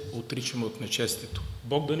се отричаме от нечестието.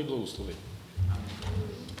 Бог да ни благослови.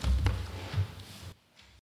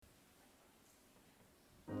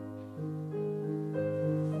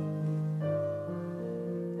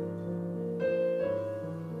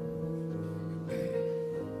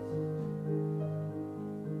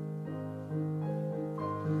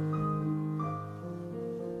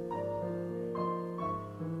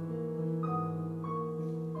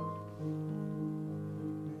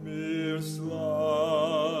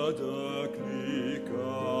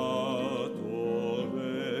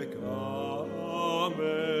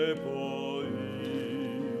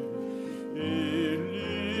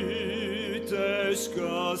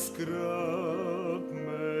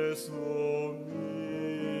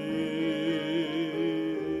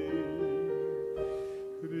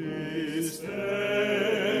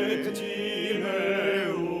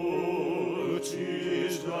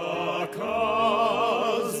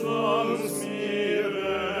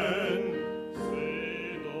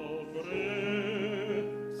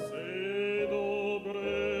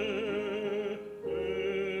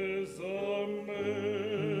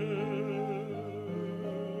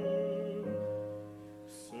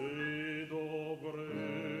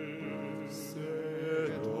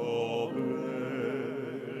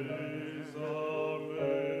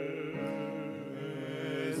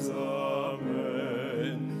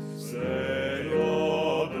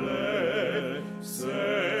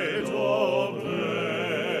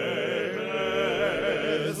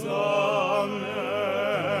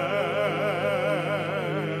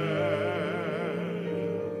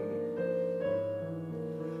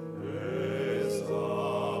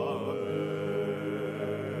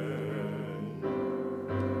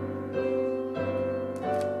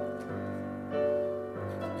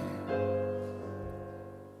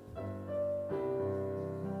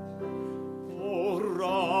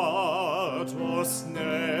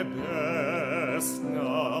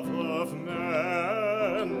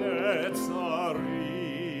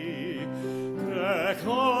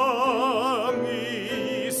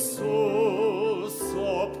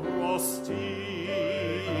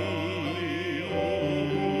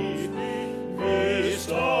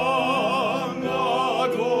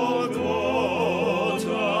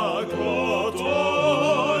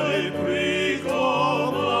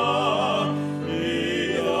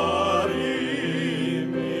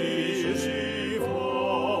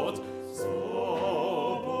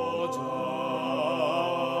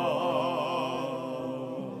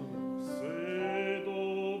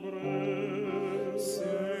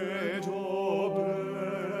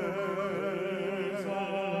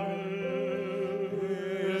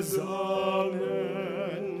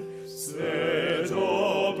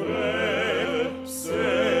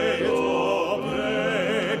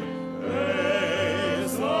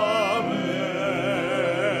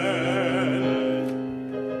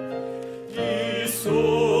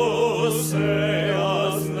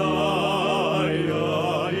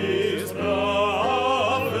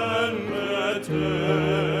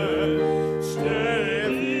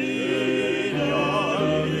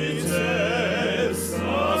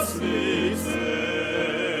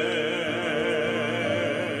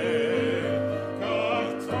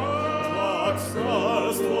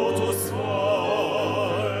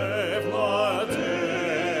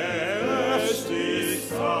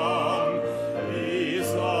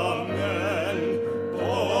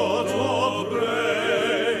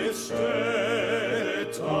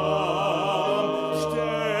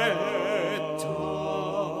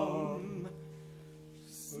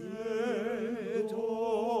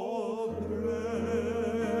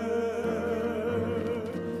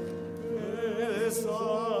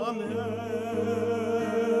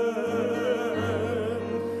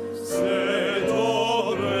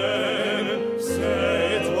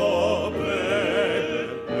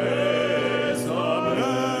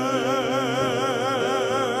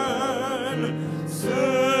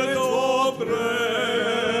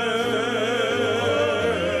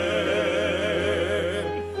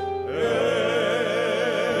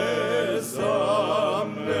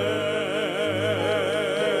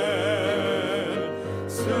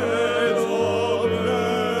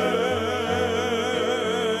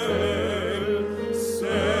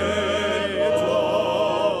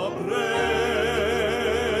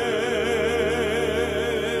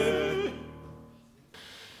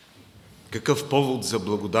 какъв повод за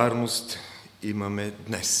благодарност имаме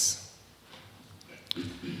днес.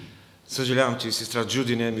 Съжалявам, че сестра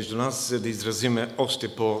Джуди не е между нас, за да изразиме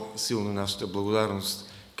още по-силно нашата благодарност,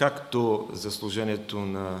 както за служението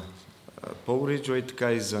на Пол Риджуей,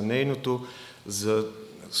 така и за нейното, за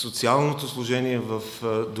социалното служение в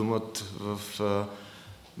домът в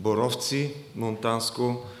Боровци,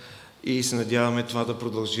 Монтанско, и се надяваме това да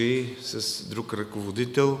продължи с друг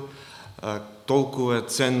ръководител.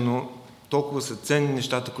 Толкова са ценни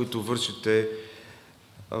нещата, които вършите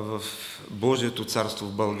в Божието царство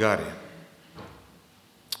в България.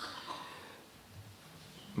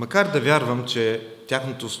 Макар да вярвам, че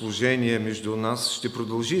тяхното служение между нас ще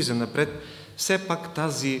продължи и занапред, все пак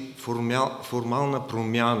тази формална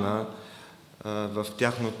промяна в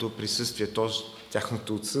тяхното присъствие,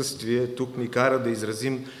 тяхното отсъствие, тук ни кара да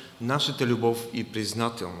изразим нашата любов и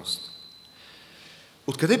признателност.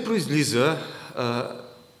 Откъде произлиза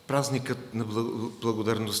празникът на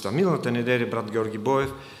благодарността? Миналата неделя брат Георги Боев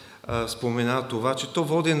спомена това, че то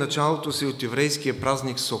води началото си от еврейския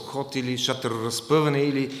празник Сокхот или Шатъроразпъване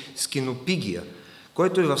или Скинопигия,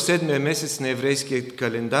 който е в 7-я месец на еврейския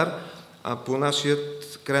календар, а по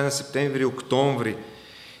нашият край на септември-октомври.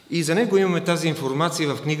 И за него имаме тази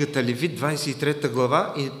информация в книгата Левит, 23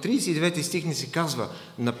 глава, и 39 стих ни се казва: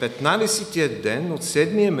 на 15-тия ден от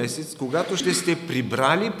 7-я месец, когато ще сте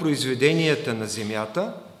прибрали произведенията на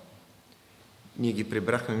земята, ние ги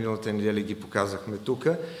прибрахме миналата неделя, ги показахме тук,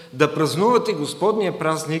 да празнувате Господния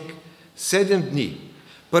празник 7 дни.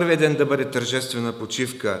 Първият ден да бъде тържествена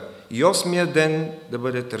почивка и 8-я ден да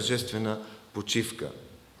бъде тържествена почивка.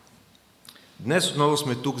 Днес отново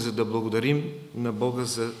сме тук, за да благодарим на Бога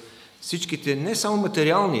за всичките не само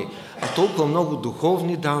материални, а толкова много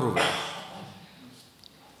духовни дарове.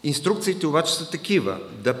 Инструкциите обаче са такива: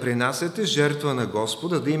 да принасяте жертва на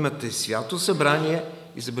Господа, да имате свято събрание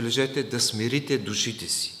и, забележете, да смирите душите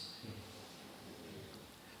си.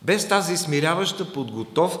 Без тази смиряваща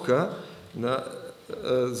подготовка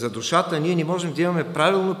за душата ние не можем да имаме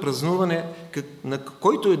правилно празнуване на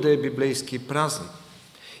който и да е библейски празник.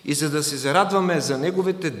 И за да се зарадваме за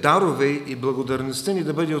неговите дарове и благодарността ни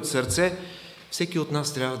да бъде от сърце, всеки от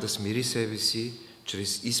нас трябва да смири себе си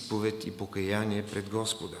чрез изповед и покаяние пред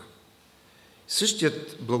Господа.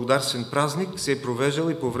 Същият благодарствен празник се е провеждал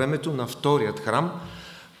и по времето на вторият храм,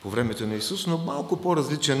 по времето на Исус, но малко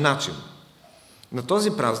по-различен начин. На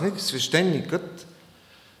този празник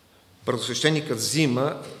първосвещеникът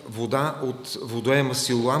взима вода от водоема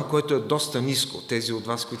Силоам, който е доста ниско. Тези от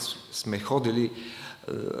вас, които сме ходили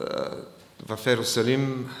в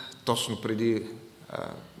Ерусалим точно преди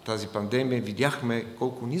тази пандемия, видяхме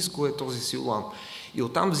колко ниско е този Силоам. И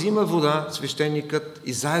оттам взима вода свещеникът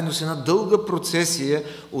и заедно с една дълга процесия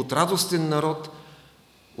от радостен народ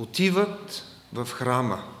отиват в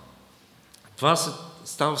храма. Това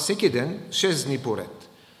става всеки ден, 6 дни поред.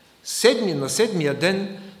 На 7-я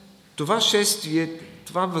ден това шествие,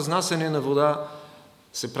 това възнасяне на вода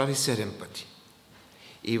се прави 7 пъти.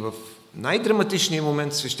 И в най-драматичния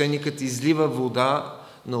момент свещеникът излива вода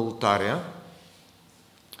на олтаря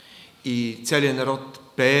и целият народ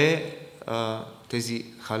пее тези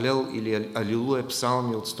халел или алилуя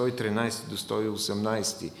псалми от 113 до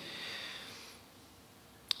 118.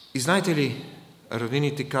 И знаете ли,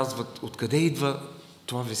 равините казват, откъде идва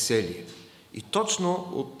това веселие? И точно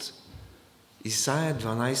от Исаия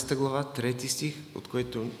 12 глава, 3 стих, от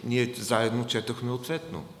който ние заедно четохме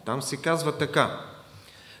ответно. Там се казва така: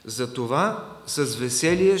 затова с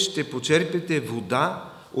веселие ще почерпите вода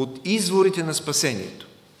от изворите на спасението.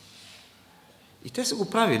 И те са го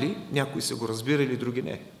правили, някои са го разбирали, други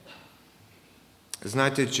не.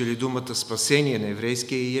 Знаете, че ли думата спасение на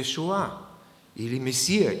еврейския е Йешуа, или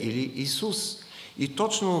Месия, или Исус. И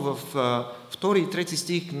точно в 2 и 3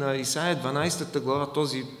 стих на Исаия 12 глава,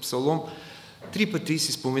 този псалом, 3 пъти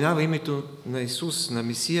се споменава името на Исус, на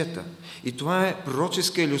Месията. И това е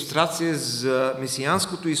пророческа илюстрация за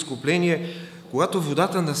месианското изкупление, когато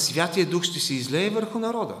водата на Святия Дух ще се излее върху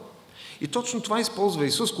народа. И точно това използва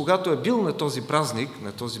Исус, когато е бил на този празник,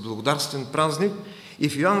 на този благодарствен празник. И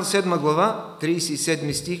в Йоанна 7 глава,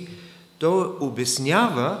 37 стих, той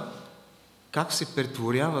обяснява как се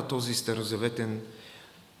претворява този старозаветен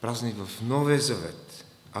празник в Новия завет.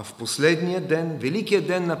 А в последния ден, великия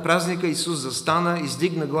ден на празника, Исус застана,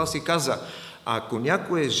 издигна глас и каза: ако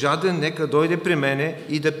някой е жаден, нека дойде при мене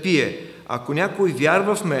и да пие. Ако някой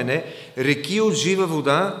вярва в мене, реки от жива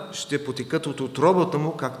вода ще потекат от утробата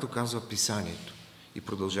му, както казва Писанието. И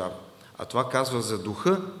продължава. А това казва за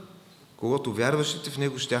Духа, когато вярващите в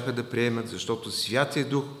Него щяха да приемат, защото Святия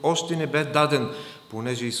Дух още не бе даден,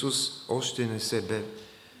 понеже Исус още не се бе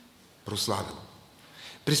прославил.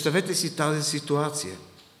 Представете си тази ситуация.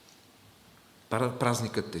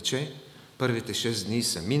 Празникът тече, първите 6 дни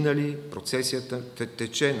са минали, процесията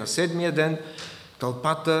тече. На 7-я ден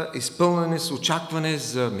тълпата е изпълнена с очакване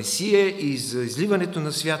за Месия и за изливането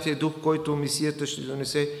на Святия Дух, който Месията ще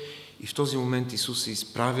донесе. И в този момент Исус се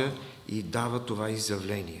изправя и дава това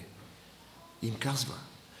изявление. Им казва: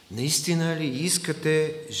 наистина ли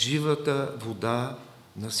искате живата вода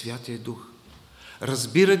на Святия Дух?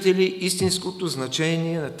 Разбирате ли истинското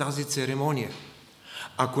значение на тази церемония?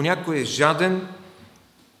 Ако някой е жаден,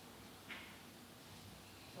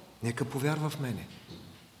 нека повярва в мене.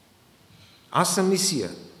 Аз съм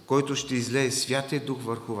Месия, който ще излее Святия Дух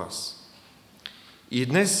върху вас. И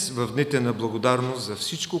днес, в дните на благодарност за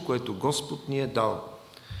всичко, което Господ ни е дал,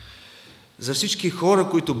 за всички хора,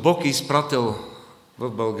 които Бог е изпратил в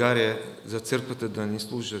България за църквата да ни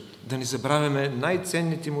служат, да не забравяме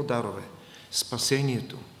най-ценните му дарове –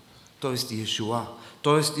 спасението, т.е. Иешуа,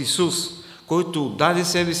 т.е. Исус, който даде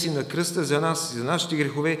себе си на кръста за нас, за нашите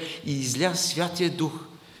грехове и изля Святия Дух,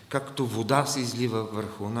 както вода се излива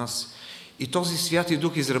върху нас. И този Святия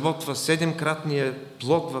Дух изработва 7-кратния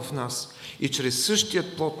плод в нас и чрез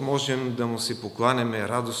същият плод можем да му се покланяме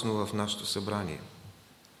радостно в нашето събрание.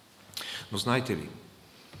 Но знаете ли,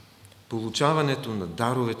 получаването на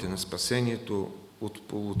даровете на спасението от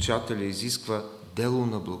получателя изисква дело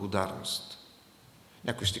на благодарност.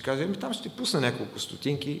 Някой ще каже: там ще пусна няколко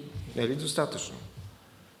стотинки, не е ли достатъчно?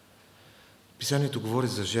 Писанието говори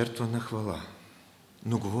за жертва на хвала,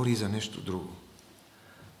 но говори и за нещо друго.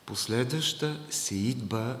 Последваща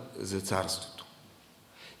сеитба за царството.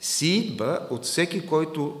 Сеитба от всеки,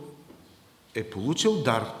 който е получил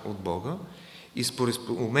дар от Бога и според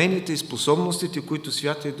уменията и способностите, които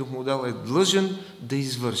Святия Дух му дал, е длъжен да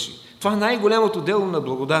извърши. Това е най-голямото дело на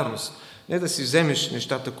благодарност. Не да си вземеш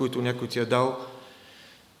нещата, които някой ти е дал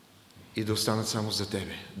и да останат само за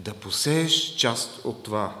тебе. Да посееш част от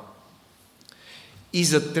това. И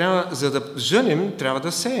за да жънем, трябва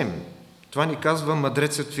да сеем. Това ни казва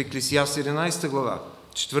мъдрецът в Еклесиаст 17 глава,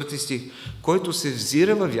 4 стих. Който се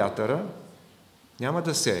взира във вятъра, няма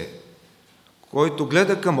да сее. Който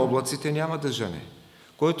гледа към облаците, няма да жъне.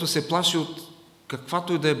 Който се плаши от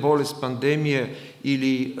каквато и да е болест, пандемия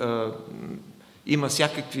или има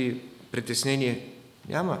всякакви притеснения,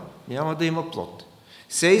 няма да има плод.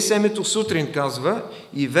 Сей семето сутрин, казва,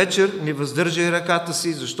 и вечер не въздържай ръката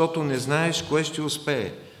си, защото не знаеш кое ще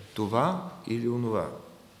успее. Това или онова.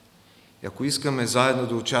 Ако искаме заедно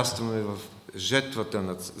да участваме в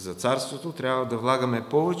жетвата за царството, трябва да влагаме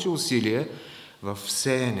повече усилия в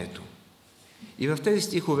сеенето. И в тези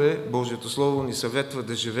стихове Божието Слово ни съветва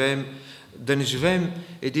да не живеем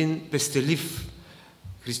един пестелив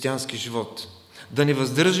християнски живот, да не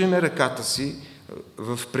въздържаме ръката си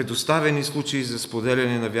в предоставени случаи за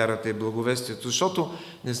споделяне на вярата и благовестието, защото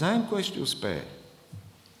не знаем кое ще успее.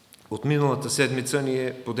 От миналата седмица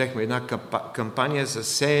ние подехме една кампания за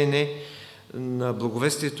сеене на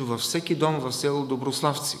благовестието във всеки дом в село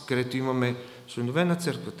Доброславци, където имаме членове на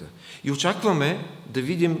църквата. И очакваме да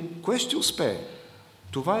видим кое ще успее.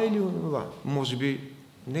 Това или онова. Може би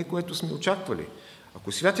не което сме очаквали.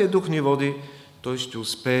 Ако Святия Дух ни води, той ще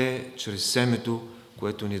успее чрез семето,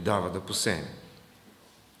 което ни дава да посеем.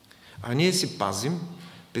 А ние си пазим,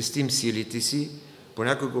 пестим силите си,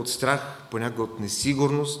 понякога от страх, понякога от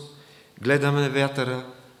несигурност, гледаме на вятъра,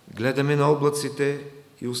 гледаме на облаците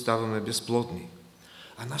и оставаме безплодни.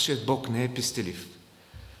 А нашият Бог не е пестелив.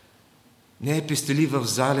 Не е пестелив в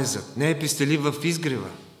залезът, не е пестелив в изгрева.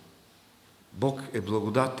 Бог е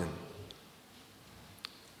благодатен.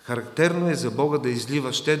 Характерно е за Бога да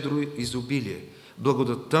излива щедро изобилие.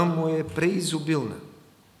 Благодатта му е преизобилна.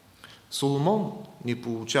 Соломон ни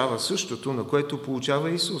получава същото, на което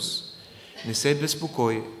получава Исус. Не се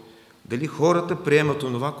безпокой дали хората приемат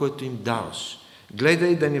онова, което им даваш.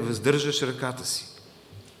 Гледай да не въздържаш ръката си.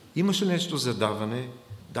 Имаш ли нещо за даване?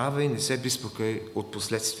 Давай, не се безпокой от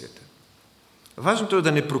последствията. Важното е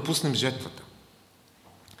да не пропуснем жетвата.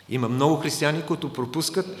 Има много християни, които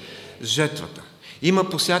пропускат жетвата. Има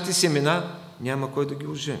посяти семена, няма кой да ги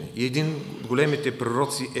ожени. И един от големите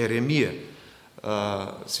пророци, Еремия,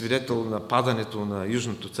 свидетел на падането на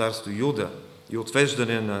Южното царство Юда и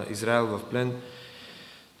отвеждане на Израел в плен,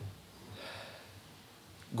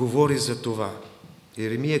 говори за това.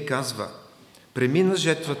 Еремия казва: премина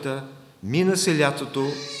жетвата, мина се лятото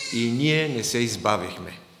и ние не се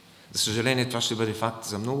избавихме. За съжаление, това ще бъде факт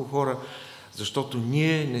за много хора, защото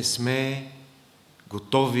ние не сме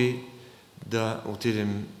готови да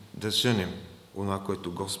отидем да жънем онова,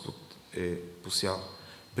 което Господ е посял.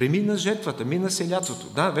 Премина жетвата, мина се лятото.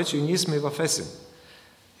 Да, вече ние сме в есен.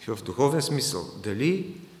 И в духовен смисъл,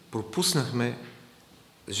 дали пропуснахме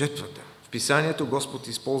Жетвата. В Писанието Господ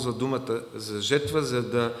използва думата за жетва, за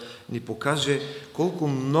да ни покаже колко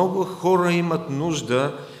много хора имат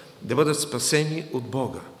нужда да бъдат спасени от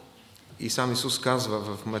Бога. И сам Исус казва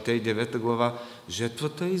в Матей 9 глава,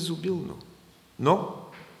 жетвата е изобилно, но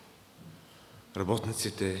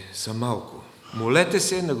работниците са малко. Молете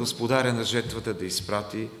се на Господаря на жетвата да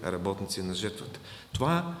изпрати работници на жетвата.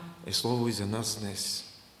 Това е слово и за нас днес.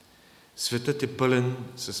 Светът е пълен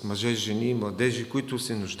с мъже, жени и младежи, които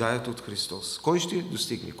се нуждаят от Христос. Кой ще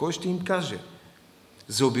достигне? Кой ще им каже?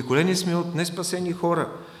 Заобиколени сме от неспасени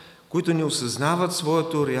хора, които не осъзнават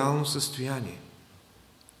своето реално състояние.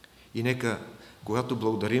 И нека, когато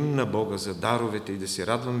благодарим на Бога за даровете и да се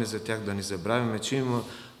радваме за тях, да не забравяме, че има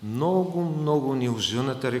много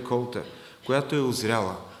неожъната реколта, която е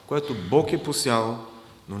озряла, която Бог е посял,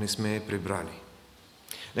 но не сме я прибрали.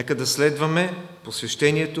 Нека да следваме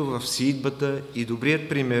посвещението в сеитбата и добрият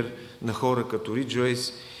пример на хора като Риджуей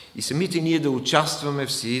и самите ние да участваме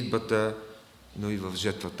в сеитбата, но и в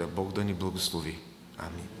жетвата. Бог да ни благослови.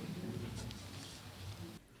 Амин.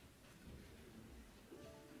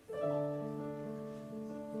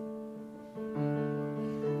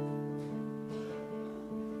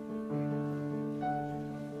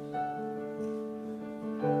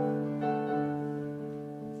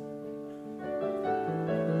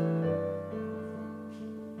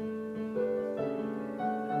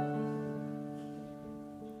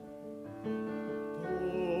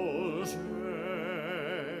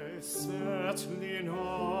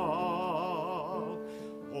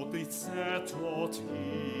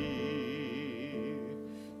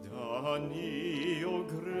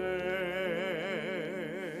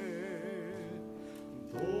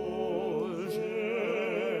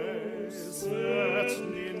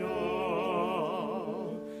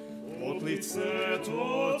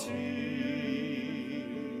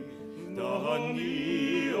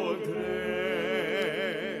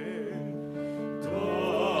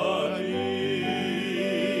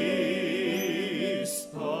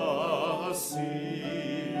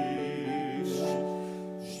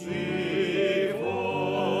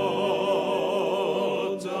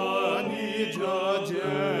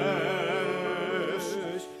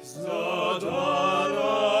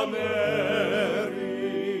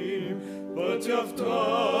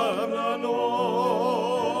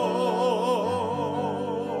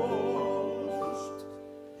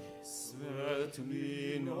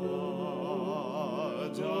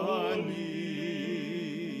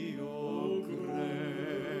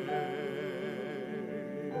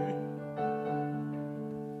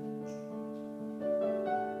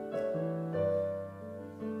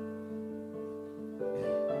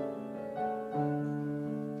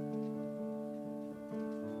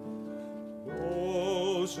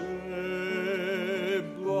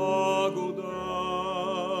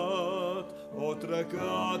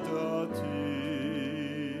 Ръката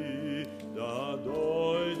ти да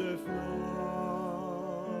дойде в нас.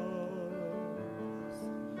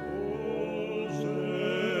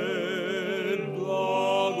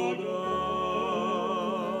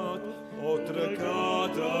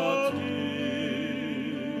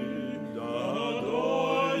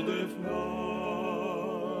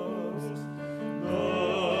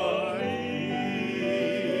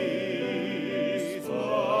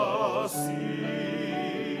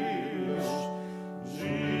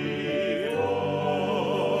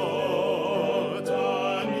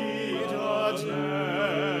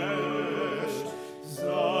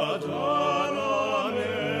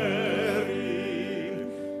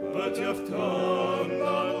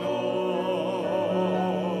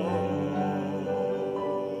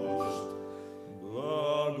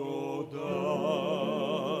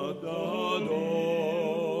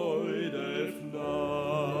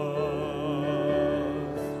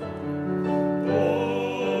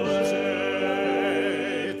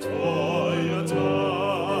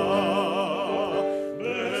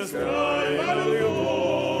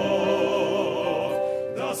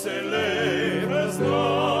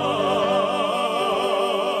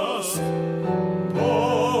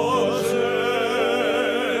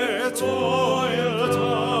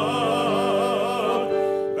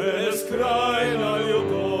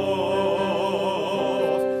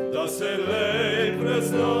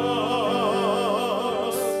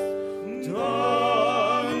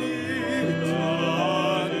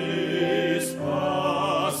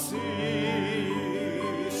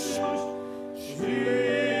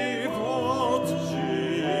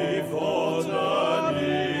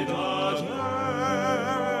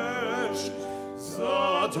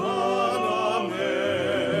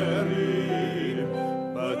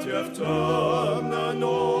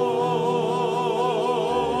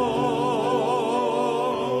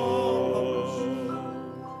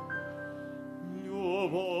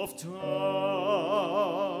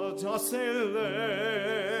 любовта се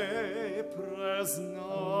лее през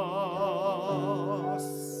нас.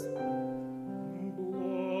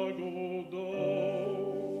 Благодат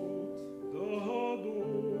да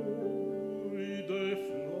дойде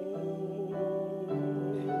в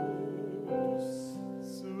нас,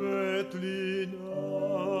 светлина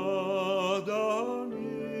да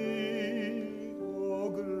ни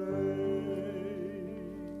огрей.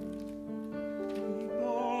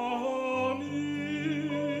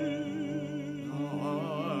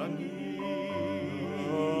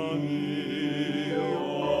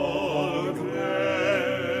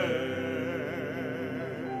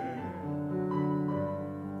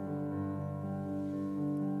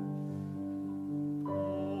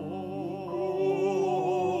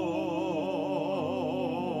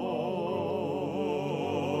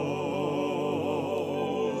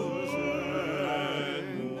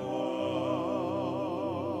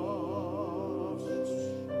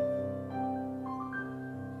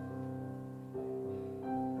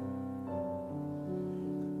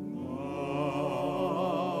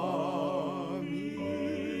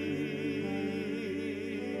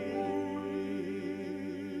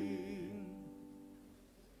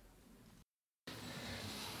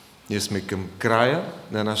 Ние сме към края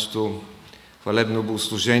на нашето хвалебно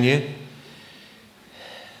богослужение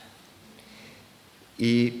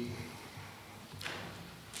и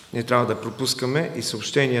не трябва да пропускаме и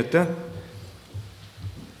съобщенията,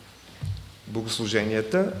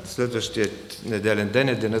 богослуженията. Следващият неделен ден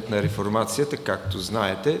е денът на реформацията, както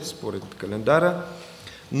знаете, според календара,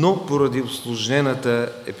 но поради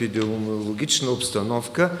усложнената епидемиологична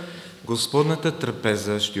обстановка, Господната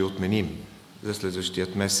трапеза ще отменим за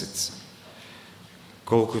следващият месец.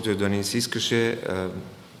 Колкото и да ни се искаше,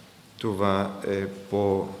 това е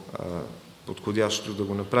по-подходящо да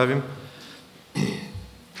го направим.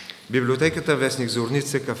 Библиотеката, вестник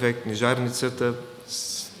Зорница, кафе, книжарницата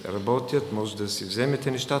работят, може да си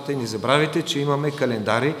вземете нещата и не забравяйте, че имаме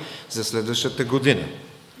календари за следващата година.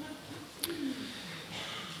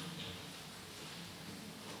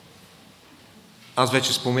 Аз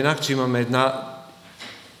вече споменах, че имаме една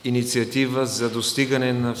инициатива за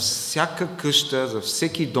достигане на всяка къща, за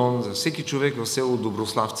всеки дом, за всеки човек в село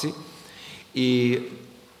Доброславци и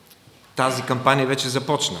тази кампания вече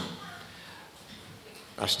започна.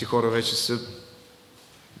 Нашите хора вече са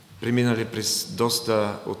преминали през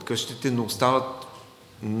доста от къщите, но остават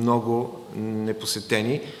много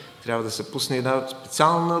непосетени. Трябва да се пусне една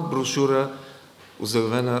специална брошура,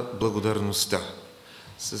 озаглавена благодарността,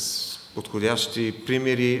 с подходящи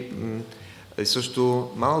примери и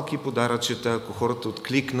също малки подаръчета, ако хората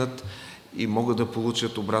откликнат и могат да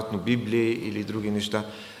получат обратно Библия или други неща.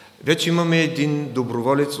 Вече имаме един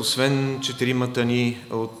доброволец, освен 4-мата ни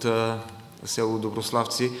от село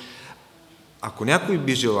Доброславци. Ако някой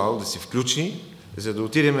би желал да се включи, за да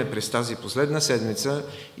отидем през тази последна седмица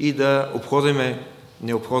и да обходиме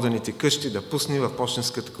необходените къщи, да пуснем в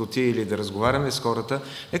почтенската кутия или да разговаряме с хората,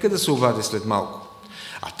 нека да се обади след малко.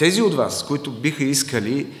 А тези от вас, които биха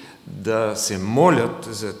искали да се молят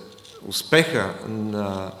за успеха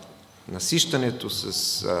на насищането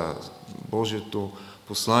с Божието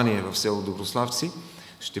послание в село Доброславци,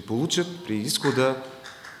 ще получат при изхода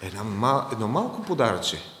едно малко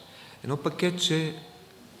подаръче, едно пакетче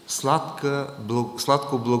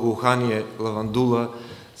сладко благоухание лавандула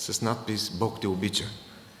с надпис "Бог те обича".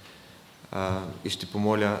 И ще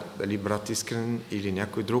помоля дали брат Искрен или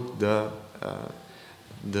някой друг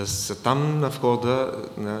да са там на входа,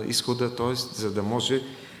 на изхода, т.е. за да може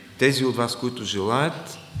тези от вас, които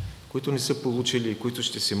желаят, които не са получили и които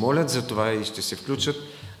ще се молят за това и ще се включат,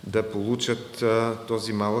 да получат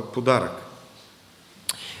този малък подарък.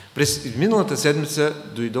 През миналата седмица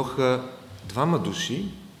дойдоха 2 души,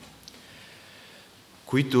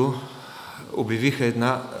 които обявиха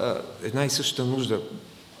една и съща нужда.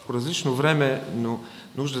 По различно време, но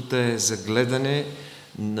нуждата е за гледане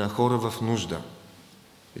на хора в нужда.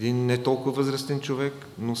 Един не толкова възрастен човек,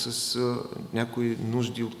 но с някои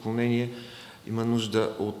нужди, отклонения, има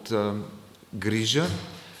нужда от грижа.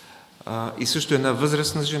 И също една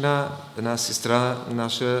възрастна жена, една сестра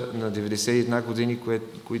наша на 91 години,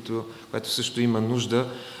 която също има нужда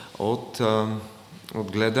от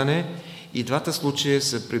гледане. И двата случая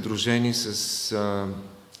са придружени с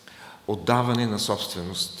отдаване на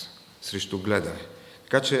собственост срещу гледане.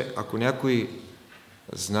 Така че, ако някой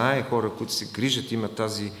знае хора, които се грижат, имат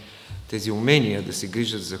тези умения да се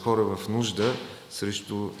грижат за хора в нужда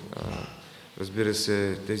срещу, разбира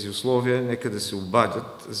се, тези условия, нека да се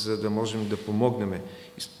обадят, за да можем да помогнем.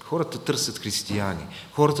 Хората търсят християни,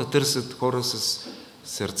 хората търсят хора с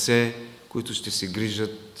сърце, които ще се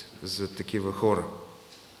грижат за такива хора.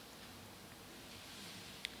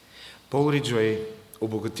 Пол Риджуей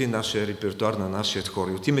обогати нашия репертуар на нашия хор.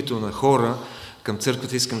 И от името на хора към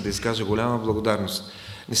църквата искам да изкажа голяма благодарност.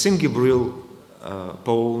 Не съм ги броил,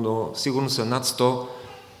 Пол, но сигурно са над 100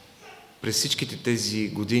 през всичките тези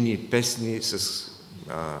години песни с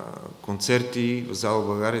концерти в зала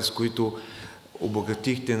България, с които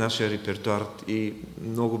обогатихте нашия репертуар, и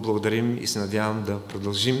много благодарим и се надявам да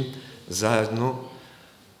продължим заедно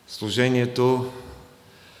служението,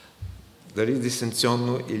 дали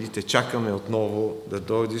дистанционно или те чакаме отново да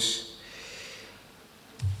дойдеш.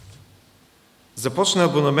 Започна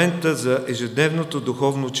абонамента за ежедневното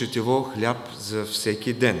духовно четиво хляб за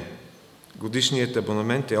всеки ден. Годишният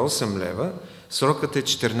абонамент е 8 лева, срокът е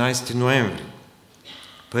 14 ноември.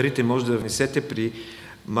 Парите може да внесете при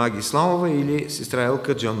Маги Сламова или сестра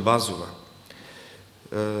Елка Джамбазова.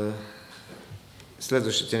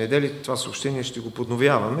 Следващите недели това съобщение ще го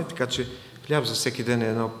подновяваме, така че хляб за всеки ден е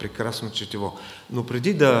едно прекрасно четиво. Но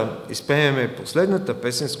преди да изпееме последната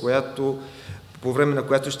песен, с която, по време на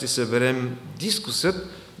която ще съберем дискусът,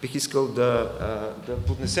 бих искал да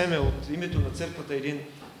поднесеме от името на църквата един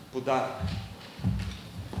подарък.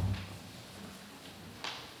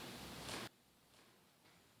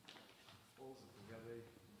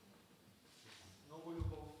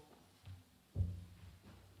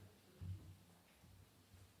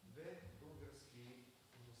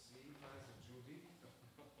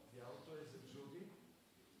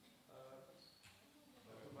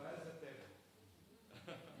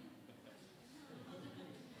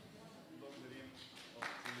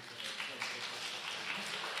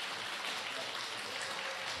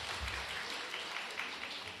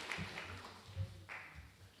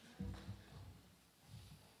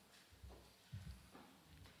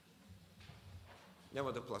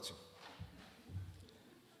 Няма да плачем.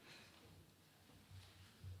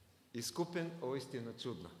 Изкупен, о истина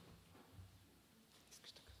чудна.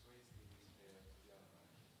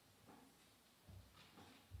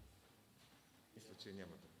 Мисля, че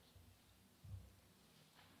няма да.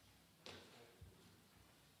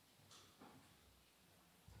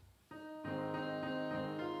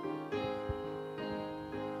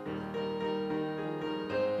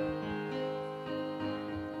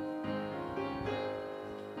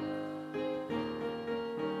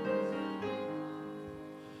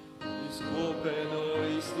 Изкупено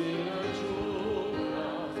истина чудна,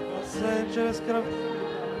 спасен чрез кръв.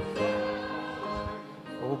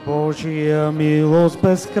 О Божия милост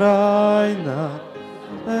безкрайна,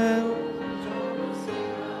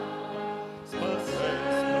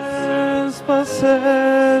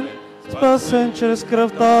 спасен чрез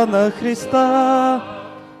кръвта на Христа.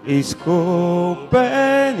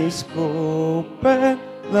 Изкупен,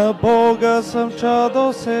 на Бога съм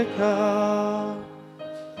чадо сега.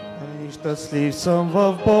 И щастлив съм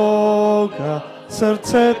в Бога,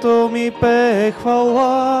 сърцето ми пее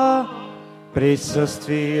хвала.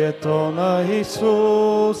 Присъствието на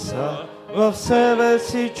Исуса в себе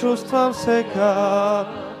си чувствам сега.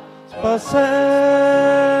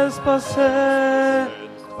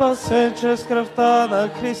 Спасен чрез кръвта на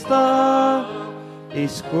Христа.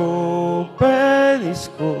 Изкупен,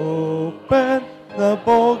 на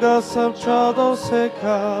Бога съм чадо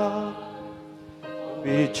сега.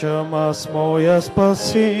 Обичам аз моя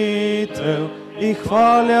Спасител и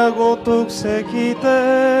хваля го тук всеки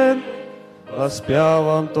ден.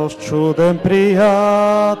 Възпявам този чуден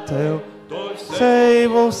приятел, все и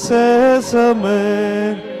във все за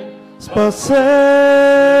мен.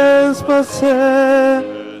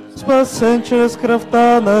 Спасен чрез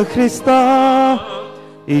кръвта на Христа.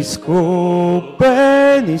 Изкупен,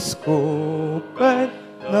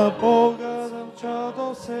 на Бога съм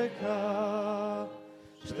чадо сега.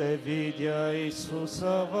 Ще видя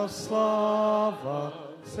Исуса в слава,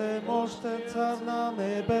 всемощен цар на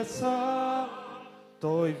небеса.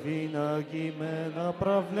 Той винаги ме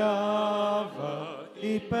направлява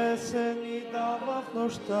и песен ми дава в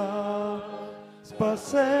нощта.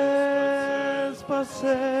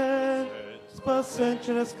 Спасен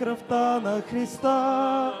чрез кръвта на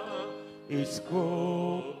Христа.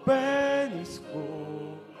 Изкупен,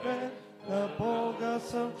 на Бога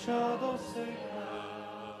съм чадо сега.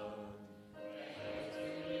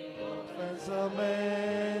 Готвен за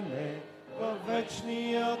мене във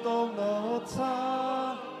вечния дом на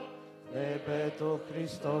Отца. Небето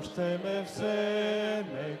Христос ще ме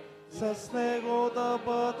вземе, с Него да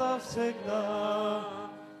бъда всегда.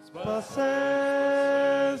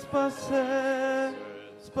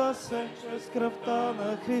 Спасен чрез кръвта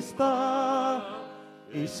на Христа.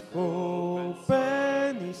 Изкупен,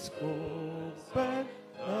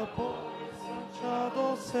 на Бога.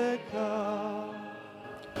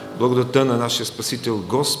 Благодата на нашия Спасител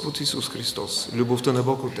Господ Исус Христос, любовта на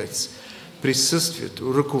Бог Отец,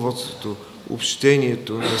 присъствието, ръководството,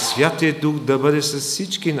 общението на Святия Дух да бъде с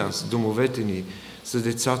всички нас, домовете ни, с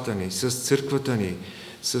децата ни, с църквата ни,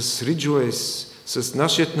 с Риджуей, с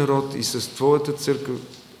нашият народ и с Твоята църква,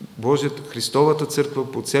 Божията, Христовата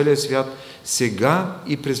църква по целия свят, сега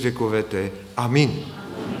и през вековете. Амин.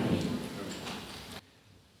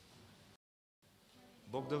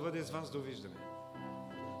 Бог да бъде с вас. Довиждане.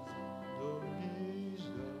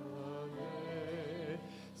 Довиждане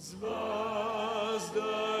с вас.